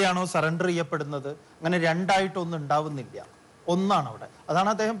എവിടെയാണോ സറണ്ടർ ചെയ്യപ്പെടുന്നത് അങ്ങനെ രണ്ടായിട്ടൊന്നും ഉണ്ടാവുന്നില്ല, ഒന്നാണ് അവിടെ. അതാണ്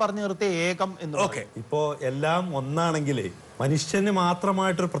അദ്ദേഹം പറഞ്ഞു നിർത്തിയ ഏകം എന്ന്. ഇപ്പോ എല്ലാം ഒന്നാണെങ്കിലേ മനുഷ്യന്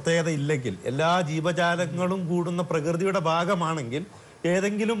മാത്രമായിട്ടൊരു പ്രത്യേകത ഇല്ലെങ്കിൽ, എല്ലാ ജീവജാലങ്ങളും കൂടുന്ന പ്രകൃതിയുടെ ഭാഗമാണെങ്കിൽ,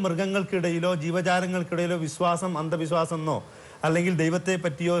 ഏതെങ്കിലും മൃഗങ്ങൾക്കിടയിലോ ജീവജാലങ്ങൾക്കിടയിലോ വിശ്വാസം, അന്ധവിശ്വാസം എന്നോ അല്ലെങ്കിൽ ദൈവത്തെ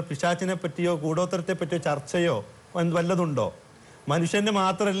പറ്റിയോ പിശാചിനെ പറ്റിയോ കൂടോത്തരത്തെ പറ്റിയോ ചർച്ചയോ വല്ലതുണ്ടോ? മനുഷ്യന്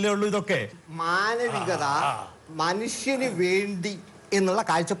മാത്രമല്ലേ ഉള്ളൂ ഇതൊക്കെ. മാനവികത മനുഷ്യന് വേണ്ടി എന്നുള്ള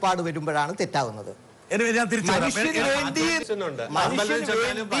കാഴ്ചപ്പാട് വരുമ്പോഴാണ് തെറ്റാവുന്നത്.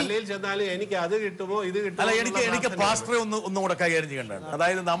 എനിക്ക് അത് കിട്ടുമോ ഇത് കിട്ടുമോ? എനിക്ക് പാസ്റ്ററെ ഒന്നുകൂടെ കൈകാര്യം ചെയ്യേണ്ടതാണ്.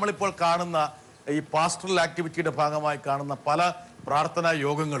 അതായത് നമ്മളിപ്പോൾ കാണുന്ന ഈ പാസ്റ്ററൽ ആക്ടിവിറ്റിയുടെ ഭാഗമായി കാണുന്ന പല പ്രാർത്ഥനാ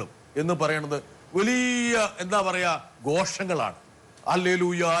യോഗങ്ങളും എന്ന് പറയുന്നത് വലിയ എന്താ പറയാ ഘോഷങ്ങളാണ്.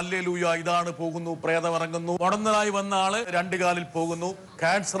 അല്ലേലൂയ അല്ലേലൂയ, ഇതാണ് പോകുന്നു, പ്രേതം ഇറങ്ങുന്നു, ഉടന്നതായി വന്ന ആള് 2 കാലിൽ പോകുന്നു,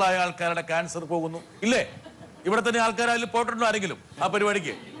 ക്യാൻസർ ആയ ആൾക്കാരുടെ ക്യാൻസർ പോകുന്നു. ഇല്ലേ? ഇവിടെ തന്നെ ആൾക്കാരിൽ പോയിട്ടുണ്ടോ ആരെങ്കിലും ആ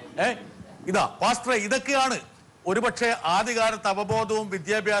പരിപാടിക്ക്? ഇതാ പാസ്റ്ററെ, ഇതൊക്കെയാണ് ഒരുപക്ഷെ ആദ്യകാലത്ത് അവബോധവും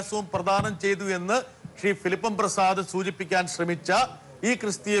വിദ്യാഭ്യാസവും പ്രദാനം ചെയ്തു എന്ന് ശ്രീ ഫിലിപ്പം പ്രസാദ് സൂചിപ്പിക്കാൻ ശ്രമിച്ച ഈ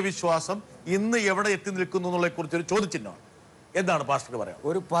ക്രിസ്തീയ വിശ്വാസം ഇന്ന് എവിടെ എത്തി നിൽക്കുന്നു എന്നുള്ളതിനെ കുറിച്ചൊരു ചോദ്യചിഹ്നമാണ്. എന്താണ് പാസ്റ്റർ പറയാം?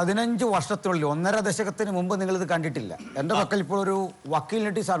 ഒരു 15 വർഷത്തിനുള്ളിൽ 1.5 ദശകത്തിന് മുമ്പ് നിങ്ങൾ ഇത് കണ്ടിട്ടില്ല. എന്റെ പക്കൽ ഇപ്പോൾ ഒരു വക്കീൽ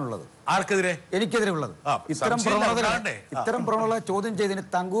നോട്ടീസാണുള്ളത്. ആർക്കെതിരെ? എനിക്കെതിരെ ഉള്ളത്. ഇത്തരം പ്രവണതകളെ ചോദ്യം ചെയ്തതിന്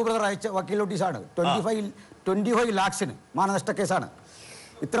തങ്കു ബ്രദർ അയച്ച വക്കീൽ നോട്ടീസാണ്. 25 ലാക്സിന് മാനനഷ്ട കേസാണ്.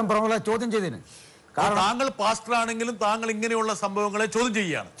 ഇത്തരം പ്രവണതകളെ ചോദ്യം ചെയ്തതിന്. താങ്കൾ പാസ്റ്റർ ആണെങ്കിലും താങ്കൾ ഇങ്ങനെയുള്ള സംഭവങ്ങളെ ചോദ്യം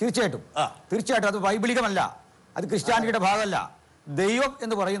ചെയ്യുകയാണ്. തീർച്ചയായിട്ടും അത് ബൈബിളികമല്ല, അത് ക്രിസ്ത്യാനിറ്റിയുടെ ഭാഗമല്ല. ദൈവം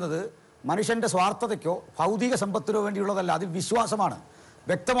എന്ന് പറയുന്നത് മനുഷ്യന്റെ സ്വാർത്ഥതയ്ക്കോ ഭൗതിക സമ്പത്തിനോ വേണ്ടിയുള്ളതല്ല, അതിൽ വിശ്വാസമാണ്.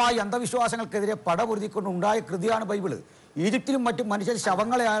 വ്യക്തമായി അന്ധവിശ്വാസങ്ങൾക്കെതിരെ പടപൊരുതിക്കൊണ്ടുണ്ടായ കൃതിയാണ് ബൈബിള്. ഈജിപ്തിലും മറ്റും മനുഷ്യർ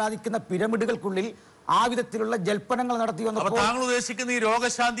ശവങ്ങളെ ആരാധിക്കുന്ന പിരമിഡുകൾക്കുള്ളിൽ ആ വിധത്തിലുള്ള ജൽപ്പനങ്ങൾ നടത്തി വന്നപ്പോൾ താങ്കൾ ഉദ്ദേശിക്കുന്ന ഈ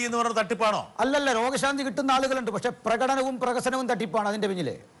രോഗശാന്തി എന്ന് പറയുന്ന തട്ടിപ്പാണോ? അല്ലല്ല, രോഗശാന്തി കിട്ടുന്ന ആളുകളുണ്ട്, പക്ഷെ പ്രകടനവും പ്രകസനവും തട്ടിപ്പാണ് അതിന്റെ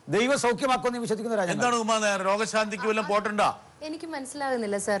പിന്നിലെ. ദൈവം സൗഖ്യമാക്കുമെന്ന് വിശ്വസിക്കുന്ന എന്താണ് രോഗശാന്തിക്ക് വല്ലതും പോട്ടുണ്ടോ? എനിക്ക്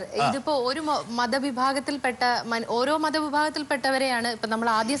മനസ്സിലാകുന്നില്ല സർ. ഇതിപ്പോ ഒരു ഓരോ മതവിഭാഗത്തിൽപ്പെട്ടവരെയാണ് ഇപ്പൊ നമ്മൾ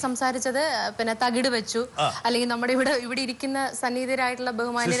ആദ്യം സംസാരിച്ചത്. പിന്നെ തകിട് വെച്ചു, അല്ലെങ്കിൽ നമ്മുടെ ഇവിടെ ഇരിക്കുന്ന സന്നിഹിതരായിട്ടുള്ള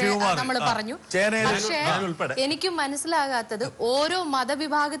ബഹുമാന്യരെ നമ്മൾ പറഞ്ഞു. പക്ഷേ എനിക്ക് മനസ്സിലാകാത്തത് ഓരോ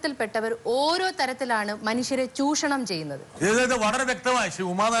മതവിഭാഗത്തിൽപ്പെട്ടവർ ഓരോ തരത്തിലാണ് മനുഷ്യരെ ചൂഷണം ചെയ്യുന്നത്. വളരെ വ്യക്തമായി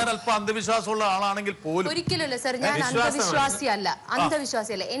അല്പം അന്ധവിശ്വാസമുള്ള ആളാണെങ്കിൽ പോലും ഒരിക്കലുമല്ല സർ, ഞാൻ അന്ധവിശ്വാസിയല്ല.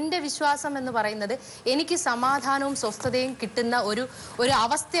 എന്റെ വിശ്വാസം എന്ന് പറയുന്നത് എനിക്ക് സമാധാനവും സ്വസ്ഥതയും കിട്ടുന്ന ഒരു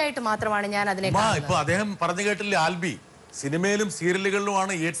അവസ്ഥയായിട്ട് മാത്രമാണ് ഞാൻ അതിനെ കാണുന്നത്. ഇപ്പൊ അദ്ദേഹം പറഞ്ഞു കേട്ടില്ലേ, ആൽബി സിനിമയിലും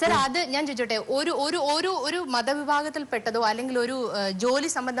സീരിയലുകളിലുമാണ് സർ. അത് ഞാൻ ചോദിച്ചോട്ടെ, ഒരു മതവിഭാഗത്തിൽപ്പെട്ടതോ അല്ലെങ്കിൽ ഒരു ജോലി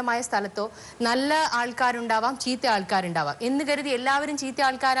സംബന്ധമായ സ്ഥലത്തോ നല്ല ആൾക്കാരുണ്ടാവാം, ചീത്ത ആൾക്കാരുണ്ടാവാം എന്ന് കരുതി എല്ലാവരും ചീത്ത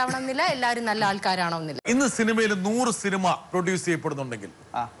ആൾക്കാരാവണമെന്നില്ല, എല്ലാവരും നല്ല ആൾക്കാരാവണമെന്നില്ല. ഇന്ന് സിനിമയിൽ 100 സിനിമ പ്രൊഡ്യൂസ് ചെയ്യപ്പെടുന്നുണ്ടെങ്കിൽ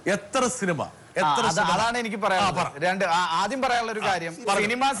എത്ര സിനിമ? അതാണ് എനിക്ക് പറയാനുള്ളത്. ആദ്യം പറയാനുള്ള ഒരു കാര്യം,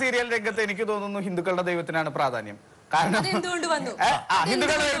 സിനിമ സീരിയൽ രംഗത്ത് എനിക്ക് തോന്നുന്നു ഹിന്ദുക്കളുടെ ദൈവത്തിനാണ് പ്രാധാന്യം. കാരണം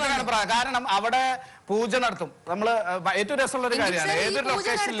കാരണം അവിടെ പൂജ നടത്തും. നമ്മള് ഏറ്റവും രസമുള്ള ഒരു കാര്യമാണ്, ഏതൊരു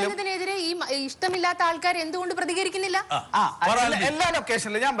ലൊക്കേഷനിലും ഇഷ്ടമില്ലാത്ത ആൾക്കാർ എന്തുകൊണ്ട് പ്രതികരിക്കുന്നില്ല? എല്ലാ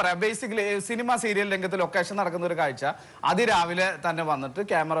ലൊക്കേഷനിലും ഞാൻ പറയാം, ബേസിക്കലി സിനിമ സീരിയൽ രംഗത്ത് ലൊക്കേഷൻ നടക്കുന്ന ഒരു കാഴ്ച അതിരാവിലെ തന്നെ വന്നിട്ട്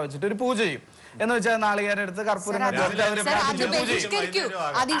ക്യാമറ വെച്ചിട്ട് ഒരു പൂജ ചെയ്യും. എന്ന് വെച്ചാൽ നാളികേരം എടുത്ത് കർപ്പൂരം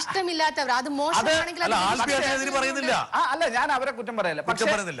അത് ഇഷ്ടമില്ലാത്തവർ, അത് മോശമാണെങ്കിൽ അല്ല, ഞാൻ അവരെ കുറ്റം പറയല്ല. പക്ഷെ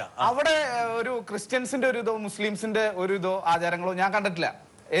അവിടെ ഒരു ക്രിസ്ത്യൻസിന്റെ ഒരു ഇതോ മുസ്ലിംസിന്റെ ഒരു ഇതോ ആചാരങ്ങളോ ഞാൻ കണ്ടിട്ടില്ല.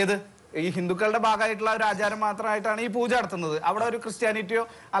 ഏത് ഈ ഹിന്ദുക്കളുടെ ഭാഗമായിട്ടുള്ള ഒരു ആചാരം മാത്രമായിട്ടാണ് ഈ പൂജ നടത്തുന്നത്. അവിടെ ഒരു ക്രിസ്ത്യാനിറ്റിയോ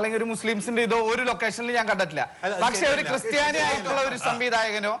അല്ലെങ്കിൽ ഒരു മുസ്ലിംസിന്റെ ഇതോ ഒരു ലൊക്കേഷനിൽ ഞാൻ കണ്ടിട്ടില്ല. പക്ഷെ ഒരു ക്രിസ്ത്യാനി ആയിട്ടുള്ള ഒരു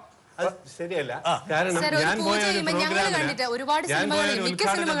സംവിധായകനോ ശരിയല്ല. കാരണം ഞാൻ പോയ ഒരു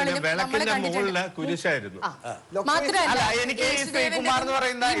പ്രോഗ്രാമിന് വിളക്കിന്റെ മുകളില് കുരിശായിരുന്നു. മാത്രമല്ല എനിക്ക് ഈ ശ്രീകുമാർ എന്ന്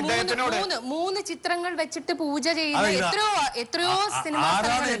പറയുന്ന ഇദ്ദേഹത്തിനോട് 3 ചിത്രങ്ങൾ വെച്ചിട്ട് പൂജ ചെയ്യുന്ന എത്രയോ സിനിമ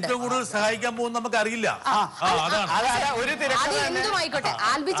ഏറ്റവും കൂടുതൽ സഹായിക്കാൻ പോകുന്ന നമുക്ക് അറിയില്ല. എന്തുമായിക്കോട്ടെ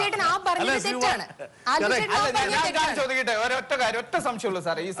ആൽബിച്ചേട്ടൻ ആ പറഞ്ഞത് തെറ്റാണ്. ചോദിക്കട്ടെ, ഒറ്റ സംശയമുള്ളൂ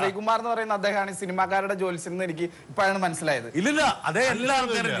സാർ. ഈ ശ്രീകുമാർ എന്ന് പറയുന്ന അദ്ദേഹമാണ് ഈ സിനിമാക്കാരുടെ ജോലിസിൽ നിന്ന് എനിക്ക് ഇപ്പോഴാണ് മനസ്സിലായത്. ഇല്ല, അതേ എല്ലാ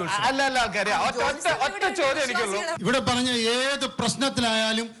ആൾക്കാരും ഇവിടെ പറഞ്ഞ ഏത്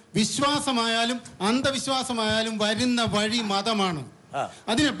പ്രശ്നത്തിലായാലും വിശ്വാസമായാലും അന്ധവിശ്വാസമായാലും വരുന്ന വഴി മതമാണ്.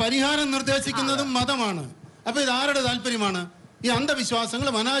 അതിന് പരിഹാരം നിർദ്ദേശിക്കുന്നതും മതമാണ്. അപ്പൊ ഇത് ആരുടെ താല്പര്യമാണ്? ഈ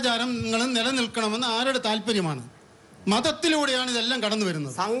അന്ധവിശ്വാസങ്ങളും അനാചാരങ്ങളും നിലനിൽക്കണമെന്ന് ആരുടെ താല്പര്യമാണ്? മതത്തിലൂടെയാണ് ഇതെല്ലാം കടന്നു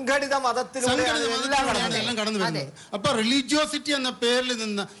വരുന്നത്. സംഘടിത മതത്തിലൂടെയാണ് എല്ലാം കടന്നു വരുന്നത്. അപ്പൊ റിലീജിയോസിറ്റി എന്ന പേരിൽ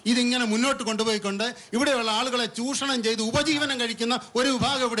നിന്ന് ഇതിങ്ങനെ മുന്നോട്ട് കൊണ്ടുപോയിക്കൊണ്ട് ഇവിടെയുള്ള ആളുകളെ ചൂഷണം ചെയ്ത് ഉപജീവനം കഴിക്കുന്ന ഒരു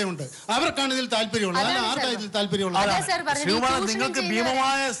വിഭാഗം ഇവിടെ ഉണ്ട്. അവർക്കാണ് ഇതിൽ താല്പര്യമുള്ളത്. അല്ല ആർക്കാണ് ഇതിൽ താല്പര്യമുള്ളത്? നിങ്ങൾക്ക്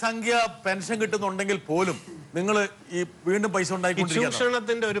ഭീമമായ സംഖ്യ പെൻഷൻ കിട്ടുന്നുണ്ടെങ്കിൽ പോലും നിങ്ങൾ ഈ വീണ്ടും പൈസ ഉണ്ടായിക്കൊണ്ടിരിക്കുകയാണ്.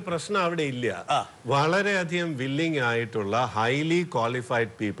 ചൂഷണത്തിന്റെ ഒരു പ്രശ്നം അവിടെ ഇല്ല. വളരെയധികം വില്ലിംഗ് ആയിട്ടുള്ള highly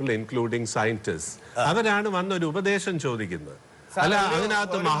qualified people including scientist അവരാണ് വന്നൊരു ഉപദേശം ചോദിക്കുന്നത്. അല്ല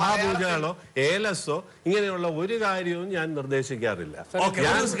അതിനകത്ത് മഹാപൂജകളോ ഏലസോ ഇങ്ങനെയുള്ള ഒരു കാര്യവും ഞാൻ നിർദ്ദേശിക്കാറില്ല.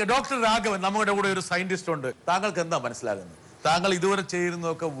 ഡോക്ടർ രാഘവൻ നമ്മുടെ കൂടെ ഒരു സയന്റിസ്റ്റ് ഉണ്ട്. താങ്കൾക്ക് എന്താ മനസ്സിലാകുന്നത്? താങ്കൾ ഇതുവരെ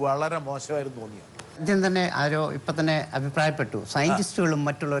ചെയ്യുന്നതൊക്കെ വളരെ മോശമായിരുന്നു തോന്നിയോ? ആദ്യം തന്നെ ആരോ ഇപ്പൊ തന്നെ അഭിപ്രായപ്പെട്ടു സയന്റിസ്റ്റുകളും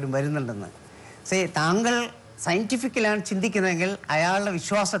മറ്റുള്ളവരും വരുന്നുണ്ടെന്ന്. താങ്കൾ സയന്റിഫിക്കലാണ് ചിന്തിക്കുന്നതെങ്കിൽ അയാളുടെ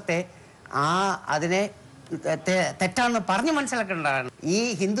വിശ്വാസത്തെ അതിനെ തെറ്റാണെന്ന് പറഞ്ഞ് മനസ്സിലാക്കേണ്ടതാണ്. ഈ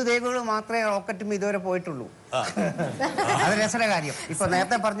ഹിന്ദു ദേവികൾ മാത്രമേ റോക്കറ്റും ഇതുവരെ പോയിട്ടുള്ളൂ. അത് രസന കാര്യം. ഇപ്പൊ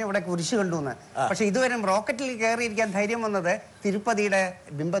നേരത്തെ പറഞ്ഞു ഇവിടെ കുരിശ് കണ്ടുവന്ന്. പക്ഷെ ഇതുവരെ റോക്കറ്റിൽ കയറിയിരിക്കാൻ ധൈര്യം വന്നത് തിരുപ്പതിയുടെ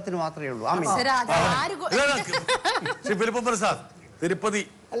ബിംബത്തിന് മാത്രമേ ഉള്ളൂ. തിരുപ്പതി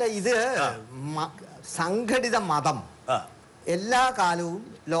അല്ല, ഇത് സംഘടിത മതം എല്ലാ കാലവും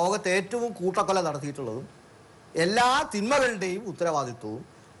ലോകത്ത് ഏറ്റവും കൂട്ടക്കൊല നടത്തിയിട്ടുള്ളതും എല്ലാ തിന്മകളുടെയും ഉത്തരവാദിത്വവും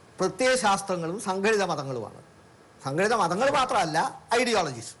പ്രത്യയശാസ്ത്രങ്ങളും സംഘടിത മതങ്ങളുമാണ്. സംഘടിത മതങ്ങൾ മാത്രമല്ല,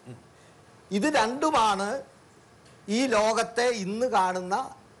 ഐഡിയോളജീസ്. ഇത് രണ്ടുമാണ് ഈ ലോകത്തെ ഇന്ന് കാണുന്ന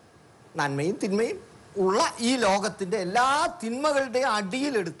നന്മയും തിന്മയും ഉള്ള ഈ ലോകത്തിൻ്റെ എല്ലാ തിന്മകളുടെയും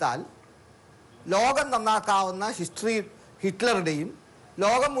അടിയിലെടുത്താൽ ലോകം നന്നാക്കാവുന്ന ഹിറ്റ്ലറുടെയും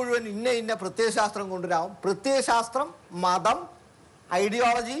ലോകം മുഴുവൻ ഇന്ന പ്രത്യയശാസ്ത്രം കൊണ്ടുവരാവും. പ്രത്യയശാസ്ത്രം, മതം,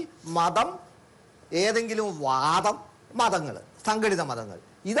 ഐഡിയോളജി, മതം, ഏതെങ്കിലും വാദം, മതങ്ങൾ, സംഘടിത മതങ്ങൾ,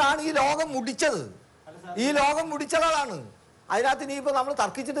 ഇതാണ് ഈ ലോകം മുടിച്ചത്. ഈ ലോകം മുടിച്ചതാണ്. അതിനകത്ത് ഇനിയിപ്പോ നമ്മൾ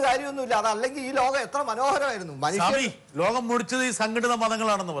തർക്കിച്ചിട്ട് കാര്യമൊന്നുമില്ല. അതല്ലെങ്കിൽ ഈ ലോകം എത്ര മനോഹരമായിരുന്നു. ലോകം മുടിച്ചത് ഈ സംഘടിത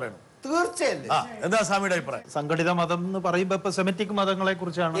മതങ്ങളാണെന്ന് പറയുന്നു. തീർച്ചയല്ലേ? എന്താ സ്വാമിയുടെ അഭിപ്രായം? സംഘടിത മതം എന്ന് പറയുമ്പോ ഇപ്പൊ സെമിറ്റിക് മതങ്ങളെ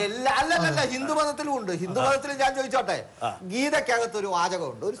കുറിച്ചാണ്. അല്ലല്ല, ഹിന്ദു മതത്തിലും ഉണ്ട്. ഹിന്ദു മതത്തിൽ ഞാൻ ചോദിച്ചോട്ടെ, ഗീതക്കകത്ത് ഒരു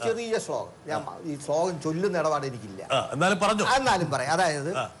വാചകമുണ്ട്, ഒരു ചെറിയ ശ്ലോകം. ഞാൻ ഈ ശ്ലോകം ചൊല്ലുന്ന ഇടപാട് എനിക്കില്ല, എന്നാലും പറയാം.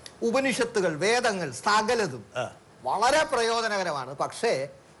 അതായത് ഉപനിഷത്തുകൾ, വേദങ്ങൾ സകലതും വളരെ പ്രയോജനകരമാണ്. പക്ഷേ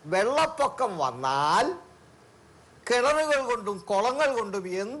വെള്ളപ്പൊക്കം വന്നാൽ കിണറുകൾ കൊണ്ടും കുളങ്ങൾ കൊണ്ടും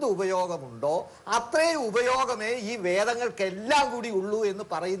എന്ത് ഉപയോഗമുണ്ടോ അത്രയും ഉപയോഗമേ ഈ വേദങ്ങൾക്കെല്ലാം കൂടി ഉള്ളൂ എന്ന്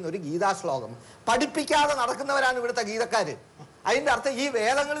പറയുന്ന ഒരു ഗീതാശ്ലോകം പഠിപ്പിക്കാതെ നടക്കുന്നവരാണ് ഇവിടുത്തെ ഗീതക്കാര്. അതിന്റെ അർത്ഥം ഈ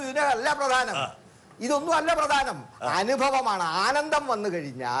വേദങ്ങൾ ഇതിനല്ല പ്രധാനം, ഇതൊന്നും അല്ല പ്രധാനം. അനുഭവമാണ്. ആനന്ദം വന്നു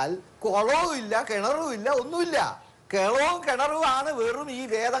കഴിഞ്ഞാൽ കുളവും ഇല്ല, കിണറും ഇല്ല, ഒന്നുമില്ല. കിളവും കിണറുമാണ് വെറും ഈ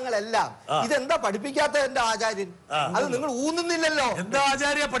വേദങ്ങളെല്ലാം. ഇതെന്താ പഠിപ്പിക്കാത്ത എന്റെ ആചാര്യൻ? അത് നിങ്ങൾ ഊന്നുന്നില്ലല്ലോ. എന്താ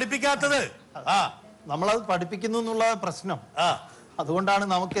ആചാര്യ പഠിപ്പിക്കാത്തത്? നമ്മളത് പഠിപ്പിക്കുന്നു എന്നുള്ള പ്രശ്നം. അതുകൊണ്ടാണ്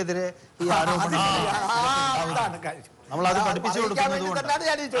നമുക്കെതിരെ ഈ ആരോപണം. നമ്മളത് പഠിപ്പിച്ചു കൊടുക്കുന്നത്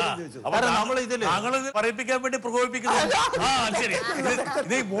പറയിപ്പിക്കാൻ വേണ്ടി പ്രകോപിപ്പിക്കുന്നു.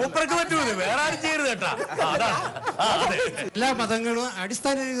 മൂപ്പർക്ക് പറ്റൂല, വേറെ ആരും ചെയ്യരുത് കേട്ടാ. എല്ലാ മതങ്ങളും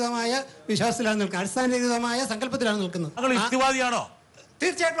അടിസ്ഥാനരഹിതമായ വിശ്വാസത്തിലാണ് നിൽക്കുന്നത്, അടിസ്ഥാനരഹിതമായ സങ്കല്പത്തിലാണ് നിൽക്കുന്നത്. താങ്കൾ യുക്തിവാദിയാണോ?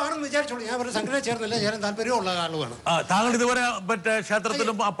 തീർച്ചയായിട്ടും ആണെന്ന് വിചാരിച്ചോളൂ. ഞാൻ ഒരു സംഘടന ചേർന്നില്ല, ചേരാൻ താല്പര്യമുള്ള ആളുമാണ്. താങ്കൾ ഇതുവരെ മറ്റേ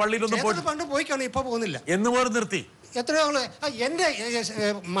ക്ഷേത്രത്തിലും പള്ളിയിലൊന്നും പണ്ട് പോയിക്കാണ്, ഇപ്പൊ പോകുന്നില്ല. എന്ന് പോലും നിർത്തി. എത്രയോ എന്റെ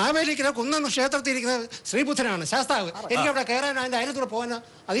മാവേലിക്കുന്ന കുന്നം ക്ഷേത്രത്തിൽ ഇരിക്കുന്ന ശ്രീബുദ്ധനാണ് ശാസ്താവ്. എനിക്ക് അവിടെ കയറാൻ അതിന്റെ അയലത്തൂടെ പോകാൻ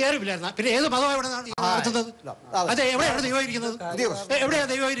അധികാരമില്ലായിരുന്നു. പിന്നെ ഏത് മതമാണ് ഇവിടെ നടത്തുന്നത്? അതെ, എവിടെയാണ് ദൈവം ഇരിക്കുന്നത്? എവിടെയാണ്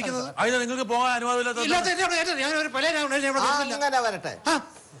ദൈവം ഇരിക്കുന്നത്? നിങ്ങൾക്ക് പോകാൻ അനുവാദമില്ലാത്ത ഞാനൊരു പല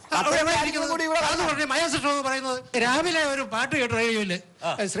പറയുന്നത് രാവിലെ ഒരു പാട്ട് കേട്ടു റേഡിയോയില്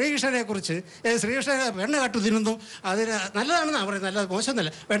ശ്രീകൃഷ്ണനെ കുറിച്ച്. ശ്രീകൃഷ്ണനെ വെണ്ണ കട്ടു തിരുന്നു, അതിന് നല്ലതാണെന്നാണ് പറയുന്നത്, നല്ല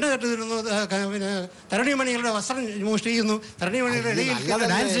മോശമൊന്നുമല്ല. വെണ്ണ കട്ടു തിരുന്നു, പിന്നെ തരണിമണികളുടെ വസ്ത്രം മോഷ്ടിക്കുന്നു, തരണിമണികളുടെ ഇടയിൽ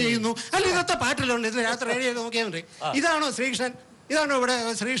ഡാൻസ് ചെയ്യുന്നു. അല്ല, ഇന്നത്തെ പാട്ടിലുണ്ട്. ഇത് രാത്രി റേഡിയോ നോക്കിയാൽ മതി. ഇതാണോ ശ്രീകൃഷ്ണൻ? ഇതാണോ ഇവിടെ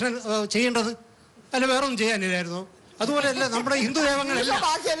ശ്രീകൃഷ്ണൻ ചെയ്യേണ്ടത്? അല്ല വേറൊന്നും ചെയ്യാനില്ലായിരുന്നു? അതുപോലെയല്ല നമ്മുടെ ഹിന്ദു ദേവങ്ങളെല്ലാം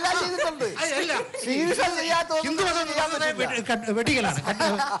വെട്ടിക്കലാണ്.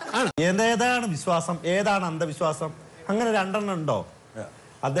 ഏതാണ് വിശ്വാസം, ഏതാണ് അന്ധവിശ്വാസം? അങ്ങനെ രണ്ടെണ്ണം ഉണ്ടോ?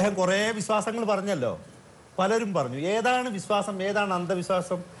 അദ്ദേഹം കുറെ വിശ്വാസങ്ങൾ പറഞ്ഞല്ലോ, പലരും പറഞ്ഞു. ഏതാണ് വിശ്വാസം, ഏതാണ്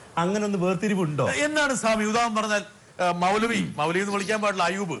അന്ധവിശ്വാസം? അങ്ങനെ ഒന്ന് വേർതിരിവുണ്ടോ? എന്നാണ് സ്വാമി? ഉദാഹരണം പറഞ്ഞാൽ മൗലവി എന്ന് വിളിക്കാൻ പാടില്ല,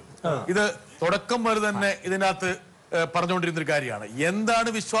 അയൂബ്, ഇത് തുടക്കം വരെ തന്നെ ഇതിനകത്ത് പറഞ്ഞുകൊണ്ടിരുന്നൊരു കാര്യമാണ്. എന്താണ്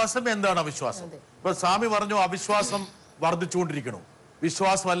വിശ്വാസം, എന്താണ് അവിശ്വാസം? ഇപ്പൊ സ്വാമി പറഞ്ഞു അവിശ്വാസം വർദ്ധിച്ചുകൊണ്ടിരിക്കണു,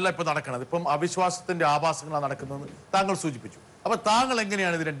 വിശ്വാസമല്ല ഇപ്പൊ നടക്കണത്, ഇപ്പം അവിശ്വാസത്തിന്റെ ആഭാസങ്ങളാണ് നടക്കുന്നതെന്ന് താങ്കൾ സൂചിപ്പിച്ചു. അപ്പൊ താങ്കൾ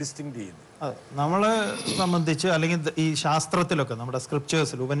എങ്ങനെയാണ് ഇതിനെ ഡിസ്റ്റിങ് ചെയ്യുന്നത്? നമ്മളെ സംബന്ധിച്ച് അല്ലെങ്കിൽ ഈ ശാസ്ത്രത്തിലൊക്കെ നമ്മുടെ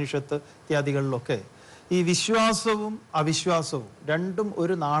സ്ക്രിപ്റ്റേഴ്സിൽ ഉപനിഷത്ത് ഇത്യാദികളിലൊക്കെ ഈ വിശ്വാസവും അവിശ്വാസവും രണ്ടും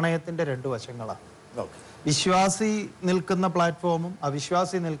ഒരു നാണയത്തിന്റെ രണ്ട് വശങ്ങളാണ്. വിശ്വാസി നിൽക്കുന്ന പ്ലാറ്റ്ഫോമും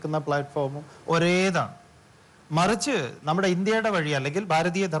അവിശ്വാസി നിൽക്കുന്ന പ്ലാറ്റ്ഫോമും ഒരേതാണ്. മറിച്ച് നമ്മുടെ ഇന്ത്യയുടെ വഴി അല്ലെങ്കിൽ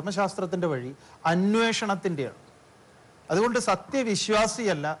ഭാരതീയ ധർമ്മശാസ്ത്രത്തിന്റെ വഴി അന്വേഷണത്തിൻ്റെയാണ്. അതുകൊണ്ട്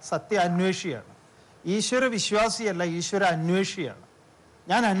സത്യവിശ്വാസിയല്ല, സത്യ അന്വേഷിയാണ്. ഈശ്വര വിശ്വാസിയല്ല, ഈശ്വര അന്വേഷിയാണ്.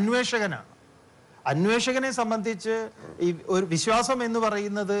 ഞാൻ അന്വേഷകനാണ്. അന്വേഷകനെ സംബന്ധിച്ച് ഈ ഒരു വിശ്വാസം എന്ന്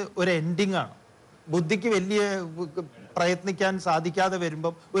പറയുന്നത് ഒരു എൻഡിങ് ആണ്. ബുദ്ധിക്ക് വലിയ പ്രയത്നിക്കാൻ സാധിക്കാതെ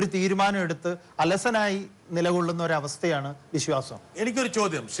വരുമ്പം ഒരു തീരുമാനം എടുത്ത് അലസനായി നിലകൊള്ളുന്ന ഒരു അവസ്ഥയാണ് വിശ്വാസം. എനിക്കൊരു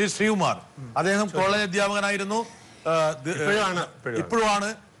ചോദ്യം. ശ്രീ ശ്രീകുമാർ, അദ്ദേഹം കോളേജ് അധ്യാപകനായിരുന്നു, ഇപ്പോഴുമാണ്,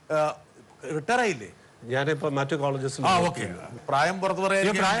 റിട്ടയർ ആയില്ലേ? ഞാനിപ്പോ മറ്റു കോളേജസിൽ. പ്രായം പുറത്തു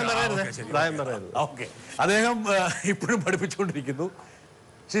പറയാൻ പറയാം. അദ്ദേഹം ഇപ്പോഴും പഠിപ്പിച്ചുകൊണ്ടിരിക്കുന്നു.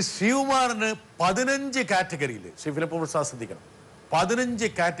 ശ്രീ ശ്രീകുമാറിന് 15 കാറ്റഗറിയിൽ, ശ്രീ ഫിലിപ്പ് പ്രസാദ് ശ്രദ്ധിക്കണം, 15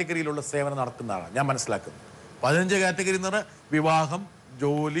 കാറ്റഗറിയിലുള്ള സേവനം നടത്തുന്ന ആളാണ് ഞാൻ മനസ്സിലാക്കുന്നത്. 15 കാറ്റഗറി എന്ന് പറഞ്ഞാൽ വിവാഹം,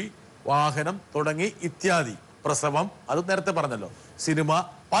 ജോലി, വാഹനം തുടങ്ങി ഇത്യാദി, പ്രസവം, അത് നേരത്തെ പറഞ്ഞല്ലോ, സിനിമ,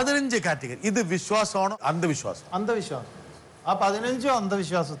 15 കാറ്റഗറി. ഇത് വിശ്വാസമാണോ അന്ധവിശ്വാസം? അന്ധവിശ്വാസം. ആ 15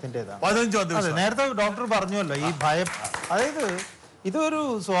 അന്ധവിശ്വാസത്തിൻ്റെതാണ്. 15 നേരത്തെ ഡോക്ടർ പറഞ്ഞല്ലോ ഈ ഭയം, അതായത് ഇതൊരു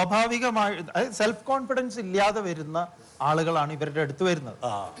സ്വാഭാവികമായി സെൽഫ് കോൺഫിഡൻസ് ഇല്ലാതെ വരുന്ന ആളുകളാണ് ഇവരുടെ അടുത്ത് വരുന്നത്.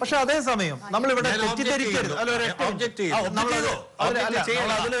 പക്ഷെ അതേസമയം നമ്മളിവിടെ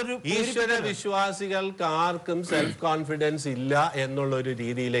ഈശ്വര വിശ്വാസികൾക്ക് ആർക്കും സെൽഫ് കോൺഫിഡൻസ് ഇല്ല എന്നുള്ള ഒരു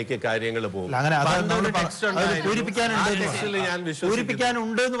രീതിയിലേക്ക് കാര്യങ്ങൾ പോകും.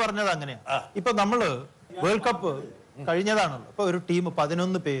 പൂരിപ്പിക്കാനുണ്ട് എന്ന് പറഞ്ഞത് അങ്ങനെയാണ്. ഇപ്പൊ നമ്മള് വേൾഡ് കപ്പ് കഴിഞ്ഞതാണല്ലോ. ഇപ്പൊ ഒരു ടീം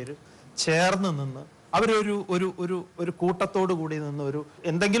 11 പേര് ചേർന്ന് നിന്ന് അവരൊരു ഒരു ഒരു ഒരു കൂട്ടത്തോടു കൂടി നിന്ന് ഒരു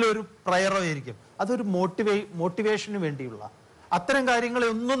എന്തെങ്കിലും ഒരു പ്രയറോ ആയിരിക്കും, അതൊരു മോട്ടിവേഷന് വേണ്ടിയുള്ള അത്തരം കാര്യങ്ങളെ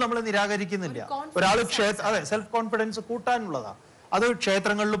ഒന്നും നമ്മൾ നിരാകരിക്കുന്നില്ല. ഒരാൾ സെൽഫ് കോൺഫിഡൻസ് കൂട്ടാനുള്ളതാണ്. അത്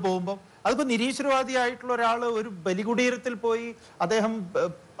ക്ഷേത്രങ്ങളിൽ പോകുമ്പോൾ, അതിപ്പോ നിരീശ്വരവാദിയായിട്ടുള്ള ഒരാൾ ഒരു ബലികുടീരത്തിൽ പോയി അദ്ദേഹം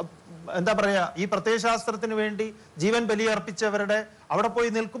എന്താ പറയാ ഈ പ്രത്യയശാസ്ത്രത്തിന് വേണ്ടി ജീവൻ ബലിയർപ്പിച്ചവരുടെ അവിടെ പോയി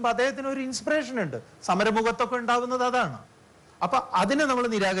നിൽക്കുമ്പോൾ അദ്ദേഹത്തിന് ഒരു ഇൻസ്പിറേഷൻ ഉണ്ട്. സമരമുഖത്തൊക്കെ ഉണ്ടാവുന്നത് അതാണ്. അപ്പൊ അതിനെ നമ്മൾ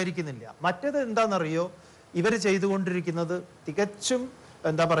നിരാകരിക്കുന്നില്ല. മറ്റേത് എന്താണെന്നറിയോ, ഇവർ ചെയ്തുകൊണ്ടിരിക്കുന്നത് തികച്ചും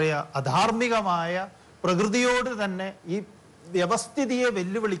എന്താ പറയാ അധാർമികമായ പ്രകൃതിയോട് തന്നെ ഈ വ്യവസ്ഥിതിയെ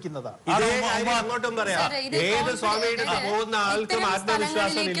വെല്ലുവിളിക്കുന്നതാണ്.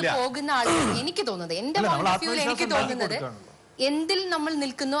 എനിക്ക് തോന്നുന്നത് എന്തിൽ നമ്മൾ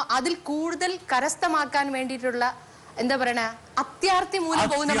നിൽക്കുന്നോ അതിൽ കൂടുതൽ കരസ്ഥമാക്കാൻ വേണ്ടിയിട്ടുള്ള എന്താ പറയണ അത്യാർത്തി മൂലം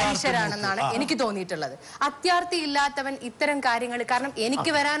പോകുന്ന മനുഷ്യരാണെന്നാണ് എനിക്ക് തോന്നിയിട്ടുള്ളത്. അത്യാർത്തി ഇല്ലാത്തവൻ ഇത്തരം കാര്യങ്ങൾ, കാരണം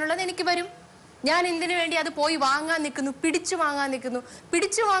എനിക്ക് വരാനുള്ളത് എനിക്ക് വരും, ഞാൻ എന്തിനു വേണ്ടി അത് പോയി വാങ്ങാൻ നിൽക്കുന്നു, പിടിച്ചു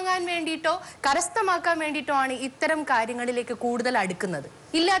വാങ്ങാൻ വേണ്ടിയിട്ടോ കരസ്ഥമാക്കാൻ വേണ്ടിയിട്ടോ ആണ് ഇത്തരം കാര്യങ്ങളിലേക്ക് കൂടുതൽ അടുക്കുന്നത്.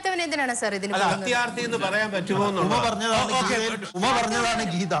 ഇല്ലാത്തവൻ എന്തിനാണ് സാർ ഇതിന് അത്യാർത്തി എന്ന് പറയാൻ പറ്റുമോ? ഉമ പറഞ്ഞതാണ്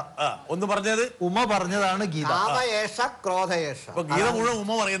ഗീത. ഒന്ന് പറഞ്ഞത് ഉമ പറഞ്ഞതാണ് ഗീത. ഗീത മുഴുവൻ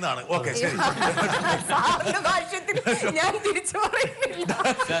ഉമ പറയുന്നതാണ്. ഓക്കെ, ശരി. ഞാൻ തിരിച്ചു പറയുന്നില്ല.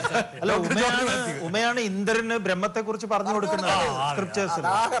 അല്ല, ഉമയാണ് ഇന്ദ്രന് ബ്രഹ്മത്തെ കുറിച്ച് പറഞ്ഞു കൊടുക്കുന്നത് സ്ക്രിപ്റ്റേഴ്സിൽ.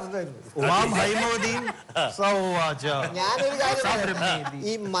 ഉമാം ഹൈമവതിയും ഞാനൊരു കാര്യം,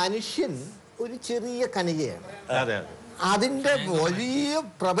 ഈ മനുഷ്യൻ ഒരു ചെറിയ കണികയാണ്. അതിന്റെ വലിയ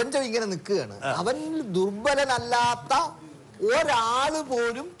പ്രപഞ്ചം ഇങ്ങനെ നിൽക്കുകയാണ്. അവൻ ദുർബലനല്ലാത്ത ഒരാള്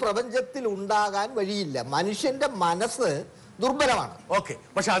പോലും പ്രപഞ്ചത്തിൽ ഉണ്ടാകാൻ വഴിയില്ല. മനുഷ്യന്റെ മനസ്സ് ദുർബലമാണ്. ഓക്കെ,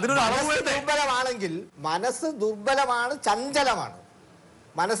 പക്ഷെ അതിനൊരു ദുർബലമാണെങ്കിൽ മനസ്സ് ദുർബലമാണ്, ചഞ്ചലമാണ്.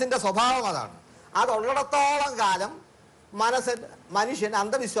 മനസ്സിന്റെ സ്വഭാവം അതാണ്. അതുള്ളിടത്തോളം കാലം മനുഷ്യൻ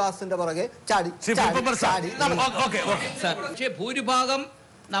അന്ധവിശ്വാസത്തിന്റെ പുറകെ ചാടി. പക്ഷേ ഭൂരിഭാഗം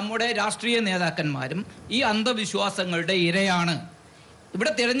നമ്മുടെ രാഷ്ട്രീയ നേതാക്കന്മാരും ഈ അന്ധവിശ്വാസങ്ങളുടെ ഇരയാണ്.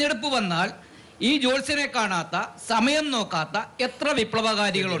 ഇവിടെ തിരഞ്ഞെടുപ്പ് വന്നാൽ ഈ ജോത്സ്യനെ കാണാത്ത, സമയം നോക്കാത്ത എത്ര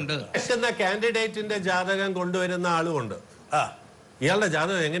വിപ്ലവകാരികളുണ്ട്. കാൻഡിഡേറ്റിന്റെ ജാതകം കൊണ്ടുവരുന്ന ആളുമുണ്ട്. ഇയാളുടെ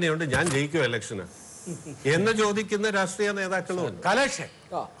ജാതകം എങ്ങനെയുണ്ട്, ഞാൻ ജയിക്കും ഇലക്ഷന് എന്ന് ചോദിക്കുന്ന രാഷ്ട്രീയ നേതാക്കളും ഉണ്ട്. കലേഷ്,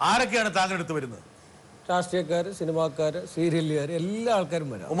 ആരൊക്കെയാണ് താങ്കളുടെ അടുത്ത് വരുന്നത്? രാഷ്ട്രീയക്കാര്, സിനിമാക്കാര്, സീരിയലുകാര്, എല്ലാ ആൾക്കാരും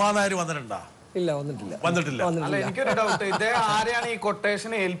വരാം. ഉമാനായർ വന്നിട്ടുണ്ടോ? ഇല്ല, വന്നിട്ടില്ല. അല്ല, എനിക്കൊരു ഡൗട്ട്, ഇദ്ദേഹം ആരെയാണ് ഈ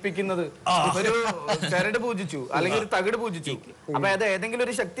കൊട്ടേഷൻ ഏൽപ്പിക്കുന്നത്? ഒരു ചരട് പൂജിച്ചു അല്ലെങ്കിൽ ഒരു തകിട് പൂജിച്ചു, അപ്പൊ അത് ഏതെങ്കിലും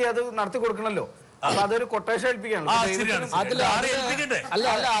ഒരു ശക്തി അത് നടത്തി കൊടുക്കണല്ലോ. അപ്പൊ അതൊരു കൊട്ടേഷൻ ഏൽപ്പിക്കുകയാണ്.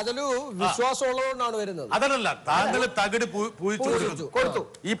 അതിലൊരു വിശ്വാസം ഉള്ളതുകൊണ്ടാണ് വരുന്നത്. അതല്ല, താങ്കൾ തകിട് പൂജിച്ചു കൊടുത്തു.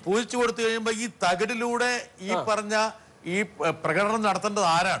 ഈ പൂജിച്ചു കൊടുത്തു കഴിയുമ്പോ ഈ തകിടിലൂടെ ഈ പറഞ്ഞ ഈ പ്രകടനം നടത്തേണ്ടത്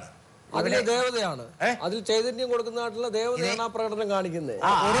ആരാണ്? അതിലെ ദേവതയാണ്. അതിൽ ചൈതന്യം കൊടുക്കുന്നതായിട്ടുള്ള ദേവതയാണ് ആ പ്രകടനം കാണിക്കുന്നത്.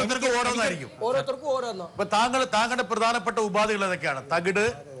 ഓരോരുത്തർക്കും ഓരോന്നായിരിക്കും. ഓരോരുത്തർക്കും ഓരോന്നോ. അപ്പൊ താങ്കളുടെ പ്രധാനപ്പെട്ട ഉപാധികൾ ഏതൊക്കെയാണ്?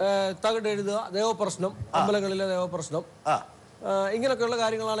 തകിട് എഴുതുക, ദേവപ്രശ്നം, അമ്പലങ്ങളിലെ ദേവപ്രശ്നം, ഇങ്ങനെയൊക്കെയുള്ള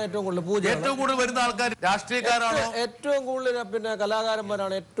കാര്യങ്ങളാണ് ഏറ്റവും കൂടുതൽ. പൂജ ഏറ്റവും കൂടുതൽ വരുന്ന ആൾക്കാർ രാഷ്ട്രീയക്കാരാണോ? ഏറ്റവും കൂടുതൽ പിന്നെ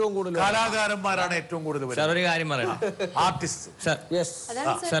കലാകാരന്മാരാണ് ഏറ്റവും കൂടുതൽ. കലാകാരന്മാരാണ് ഏറ്റവും കൂടുതൽ. ഒരു കാര്യം പറയണം, ആർട്ടിസ്റ്റ്.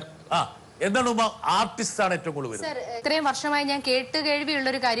 എന്താണ് ആർട്ടിസ്റ്റ് ആണ് ഏറ്റവും കൂടുതൽ. സർ, ഇത്രയും വർഷമായി ഞാൻ കേട്ട് കേൾവിയുള്ള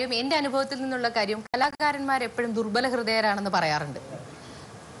ഒരു കാര്യം, എന്റെ അനുഭവത്തിൽ നിന്നുള്ള കാര്യം, കലാകാരന്മാർ എപ്പോഴും ദുർബല ഹൃദയരാണെന്ന് പറയാറുണ്ട്.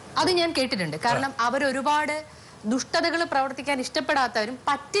 അത് ഞാൻ കേട്ടിട്ടുണ്ട്. കാരണം അവരൊരുപാട് ദുഷ്ടതകൾ പ്രവർത്തിക്കാൻ ഇഷ്ടപ്പെടാത്തവരും,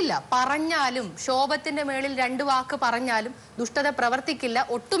 പറ്റില്ല പറഞ്ഞാലും, ശോഭത്തിന്റെ മേളിൽ 2 വാക്ക് പറഞ്ഞാലും ദുഷ്ടത പ്രവർത്തിക്കില്ല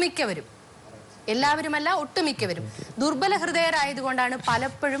ഒട്ടുമിക്കവരും. എല്ലാവരുമല്ല, ഒട്ടുമിക്കവരും ദുർബല ഹൃദയരായതുകൊണ്ടാണ്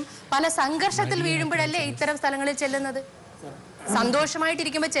പലപ്പോഴും പല സംഘർഷത്തിൽ വീഴുമ്പോഴല്ലേ ഇത്തരം സ്ഥലങ്ങളിൽ ചെല്ലുന്നത്.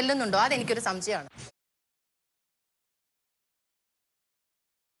 സന്തോഷമായിട്ടിരിക്കുമ്പോൾ ചെല്ലുന്നുണ്ടോ? അതെനിക്കൊരു സംശയമാണ്.